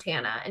in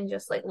Montana and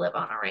just like live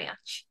on a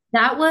ranch.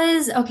 That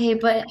was okay,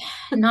 but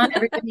not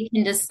everybody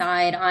can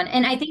decide on.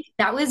 And I think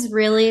that was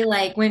really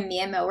like when me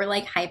and Mo were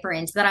like hyper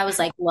into that. I was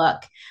like,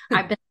 look,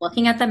 I've been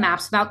looking at the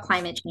maps about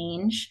climate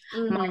change.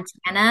 Hmm.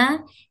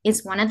 Montana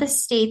is one of the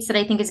states that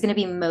I think is going to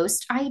be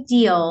most Hmm.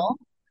 ideal.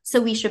 So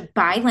we should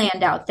buy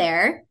land out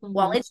there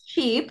while Hmm. it's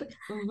cheap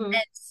Hmm. and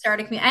start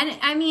a community. And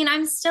I mean,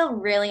 I'm still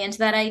really into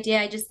that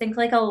idea. I just think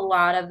like a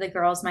lot of the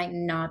girls might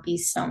not be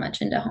so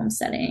much into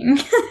homesteading.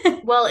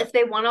 Well, if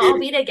they want to all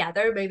be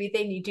together, maybe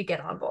they need to get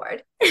on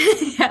board.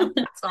 Yeah.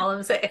 That's all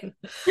I'm saying.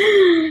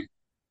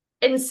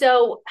 And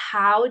so,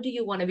 how do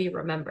you want to be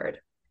remembered?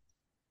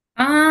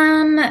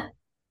 Um,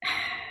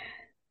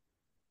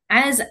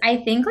 as I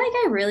think like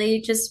I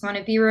really just want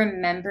to be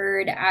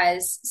remembered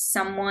as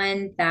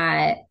someone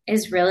that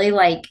is really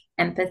like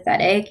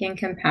empathetic and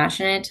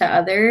compassionate to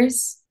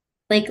others.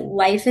 Like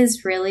life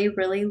is really,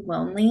 really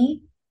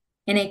lonely.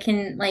 And it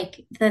can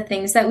like the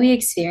things that we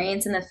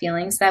experience and the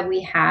feelings that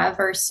we have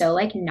are so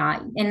like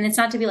not, and it's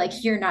not to be like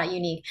you're not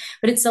unique,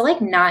 but it's so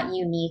like not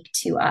unique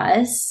to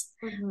us.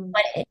 Hmm.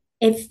 But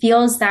it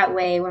feels that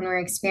way when we're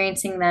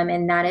experiencing them.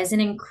 And that is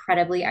an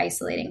incredibly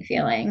isolating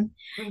feeling.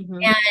 Hmm.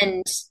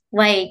 And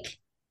like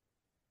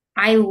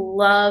I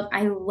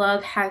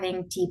love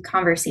having deep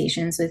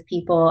conversations with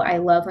people. I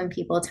love when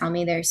people tell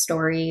me their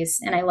stories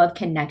and I love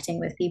connecting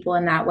with people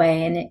in that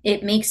way. And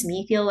it makes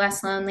me feel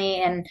less lonely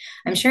and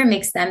I'm sure it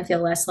makes them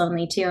feel less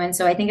lonely too. And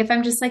so I think if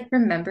I'm just like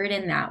remembered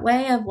in that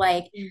way of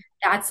like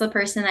that's the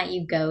person that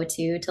you go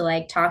to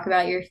like talk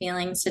about your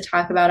feelings, to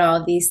talk about all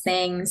of these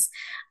things,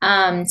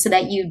 so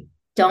that you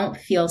don't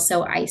feel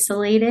so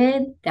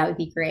isolated, that would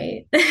be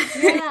great.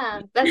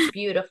 Yeah, that's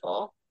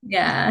beautiful.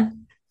 Yeah.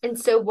 And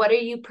so, what are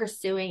you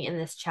pursuing in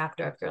this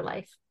chapter of your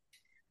life?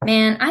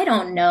 Man, I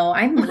don't know.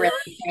 I'm really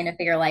trying to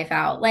figure life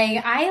out.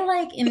 Like I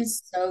like am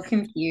so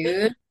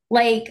confused.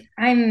 Like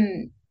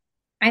I'm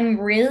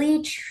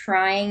really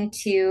trying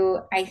to,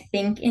 I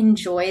think,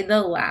 enjoy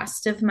the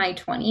last of my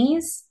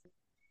 20s.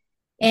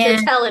 You're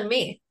And telling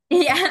me.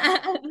 yeah.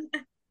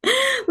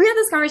 We had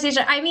this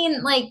conversation. I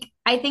mean, like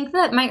I think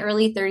that my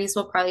early 30s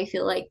will probably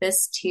feel like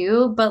this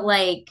too, but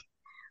like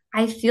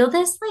I feel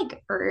this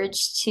like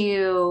urge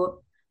to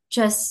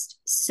just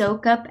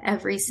soak up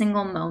every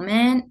single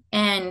moment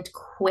and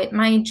quit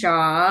my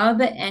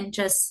job and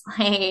just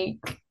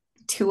like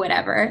do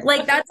whatever.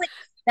 Like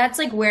that's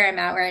like where I'm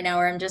at right now,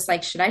 where I'm just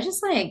like, should I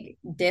just like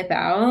dip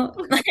out?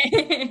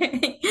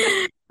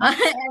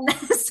 And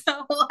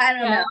so I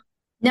don't know. Yeah.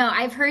 No,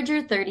 I've heard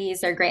your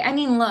 30s are great. I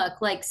mean,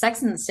 look, like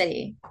Sex and the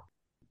City,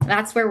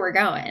 that's where we're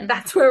going.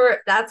 That's where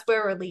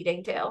we're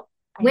leading to.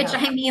 I Which know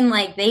I that. mean,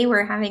 like they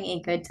were having a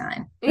good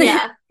time.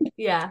 Yeah.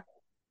 Yeah.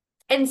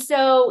 And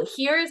so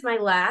here's my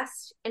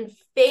last and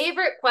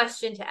favorite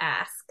question to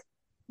ask.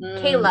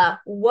 Mm. Kayla,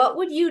 what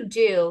would you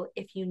do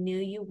if you knew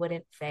you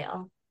wouldn't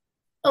fail?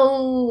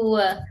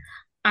 Oh,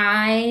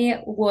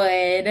 I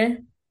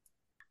would,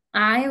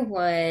 I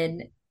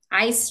would.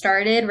 I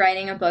started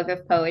writing a book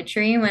of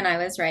poetry when I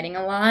was writing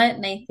a lot.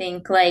 And I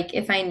think like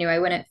if I knew I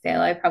wouldn't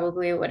fail, I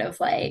probably would have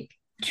like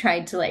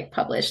tried to like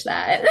publish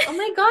that. Oh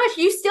my gosh,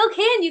 you still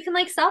can. You can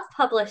like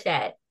self-publish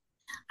it.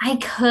 I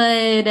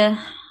could,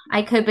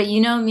 I could, but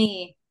you know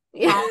me,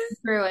 Yeah. following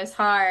through is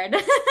hard.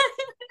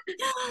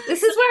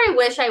 This is where I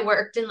wish I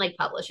worked in like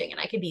publishing and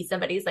I could be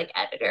somebody's like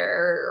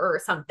editor or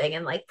something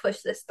and like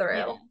push this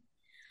Yeah. through.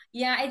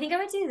 Yeah, I think I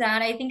would do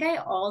that. I think I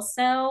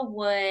also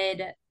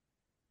would,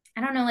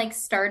 I don't know, like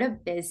start a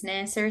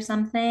business or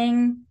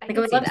something. I Like I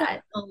could would see love to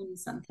that. own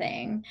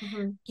something.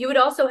 You would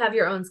also have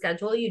your own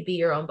schedule. You'd be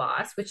your own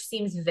boss, which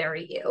seems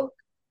very you.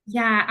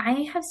 Yeah,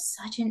 I have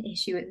such an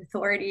issue with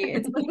authority.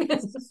 It's like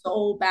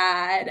so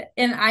bad.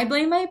 And I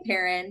blame my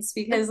parents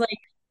because like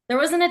there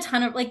wasn't a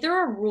ton of like there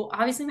were rule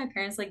obviously my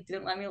parents like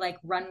didn't let me like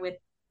run with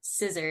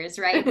scissors,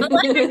 right? But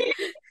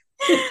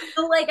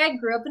like I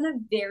grew up in a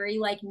very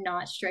like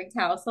not strict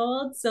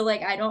household. So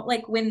like I don't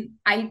like when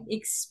I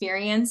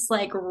experience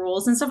like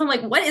rules and stuff, I'm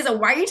like, what is it?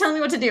 Why are you telling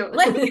me what to do?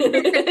 Like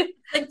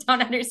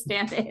don't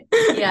understand it.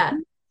 Yeah.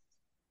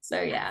 So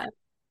yeah,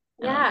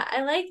 I don't Yeah,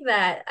 I like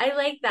that. I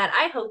like that.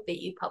 I hope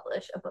that you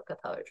publish a book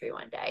of poetry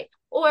one day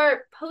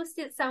or post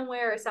it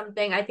somewhere or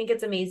something. I think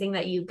it's amazing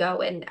that you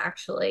go and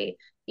actually,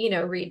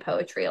 read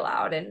poetry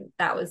aloud. And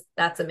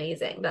that's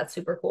amazing. That's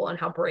super cool. And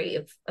how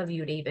brave of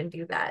you to even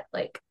do that.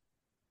 Like,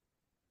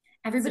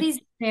 so, everybody's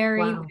very,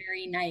 wow.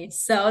 very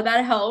nice. So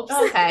that helps.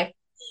 Okay.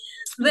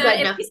 Good.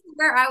 At No, least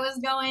where I was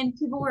going,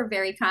 people were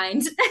very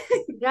kind.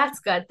 that's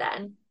good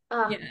then.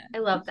 Oh, Yeah. I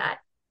love that.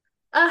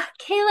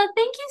 Kayla,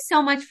 thank you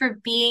so much for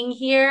being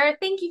here.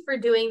 Thank you for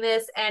doing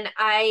this. And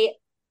I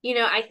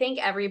thank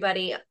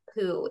everybody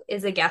who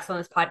is a guest on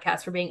this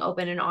podcast for being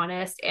open and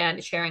honest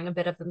and sharing a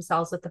bit of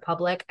themselves with the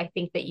public. I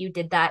think that you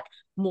did that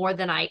more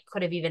than I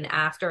could have even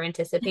asked or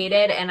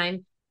anticipated. And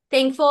I'm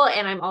thankful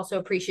and I'm also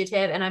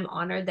appreciative and I'm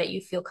honored that you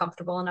feel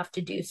comfortable enough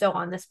to do so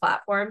on this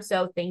platform.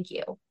 So thank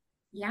you.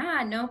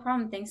 Yeah, no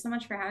problem. Thanks so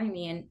much for having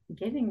me and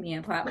giving me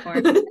a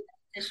platform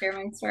to share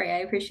my story. I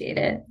appreciate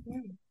it.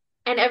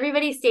 And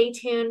everybody stay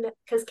tuned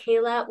because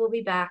Kayla will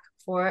be back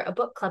for a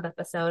book club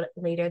episode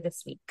later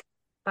this week.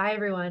 Bye,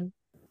 everyone.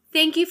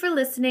 Thank you for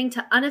listening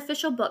to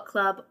Unofficial Book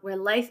Club, where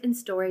life and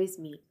stories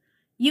meet.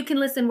 You can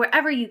listen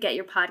wherever you get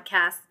your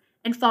podcasts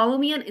and follow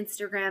me on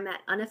Instagram at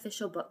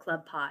Unofficial Book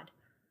Club Pod.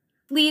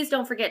 Please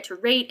don't forget to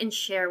rate and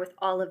share with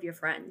all of your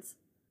friends.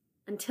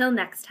 Until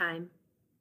next time.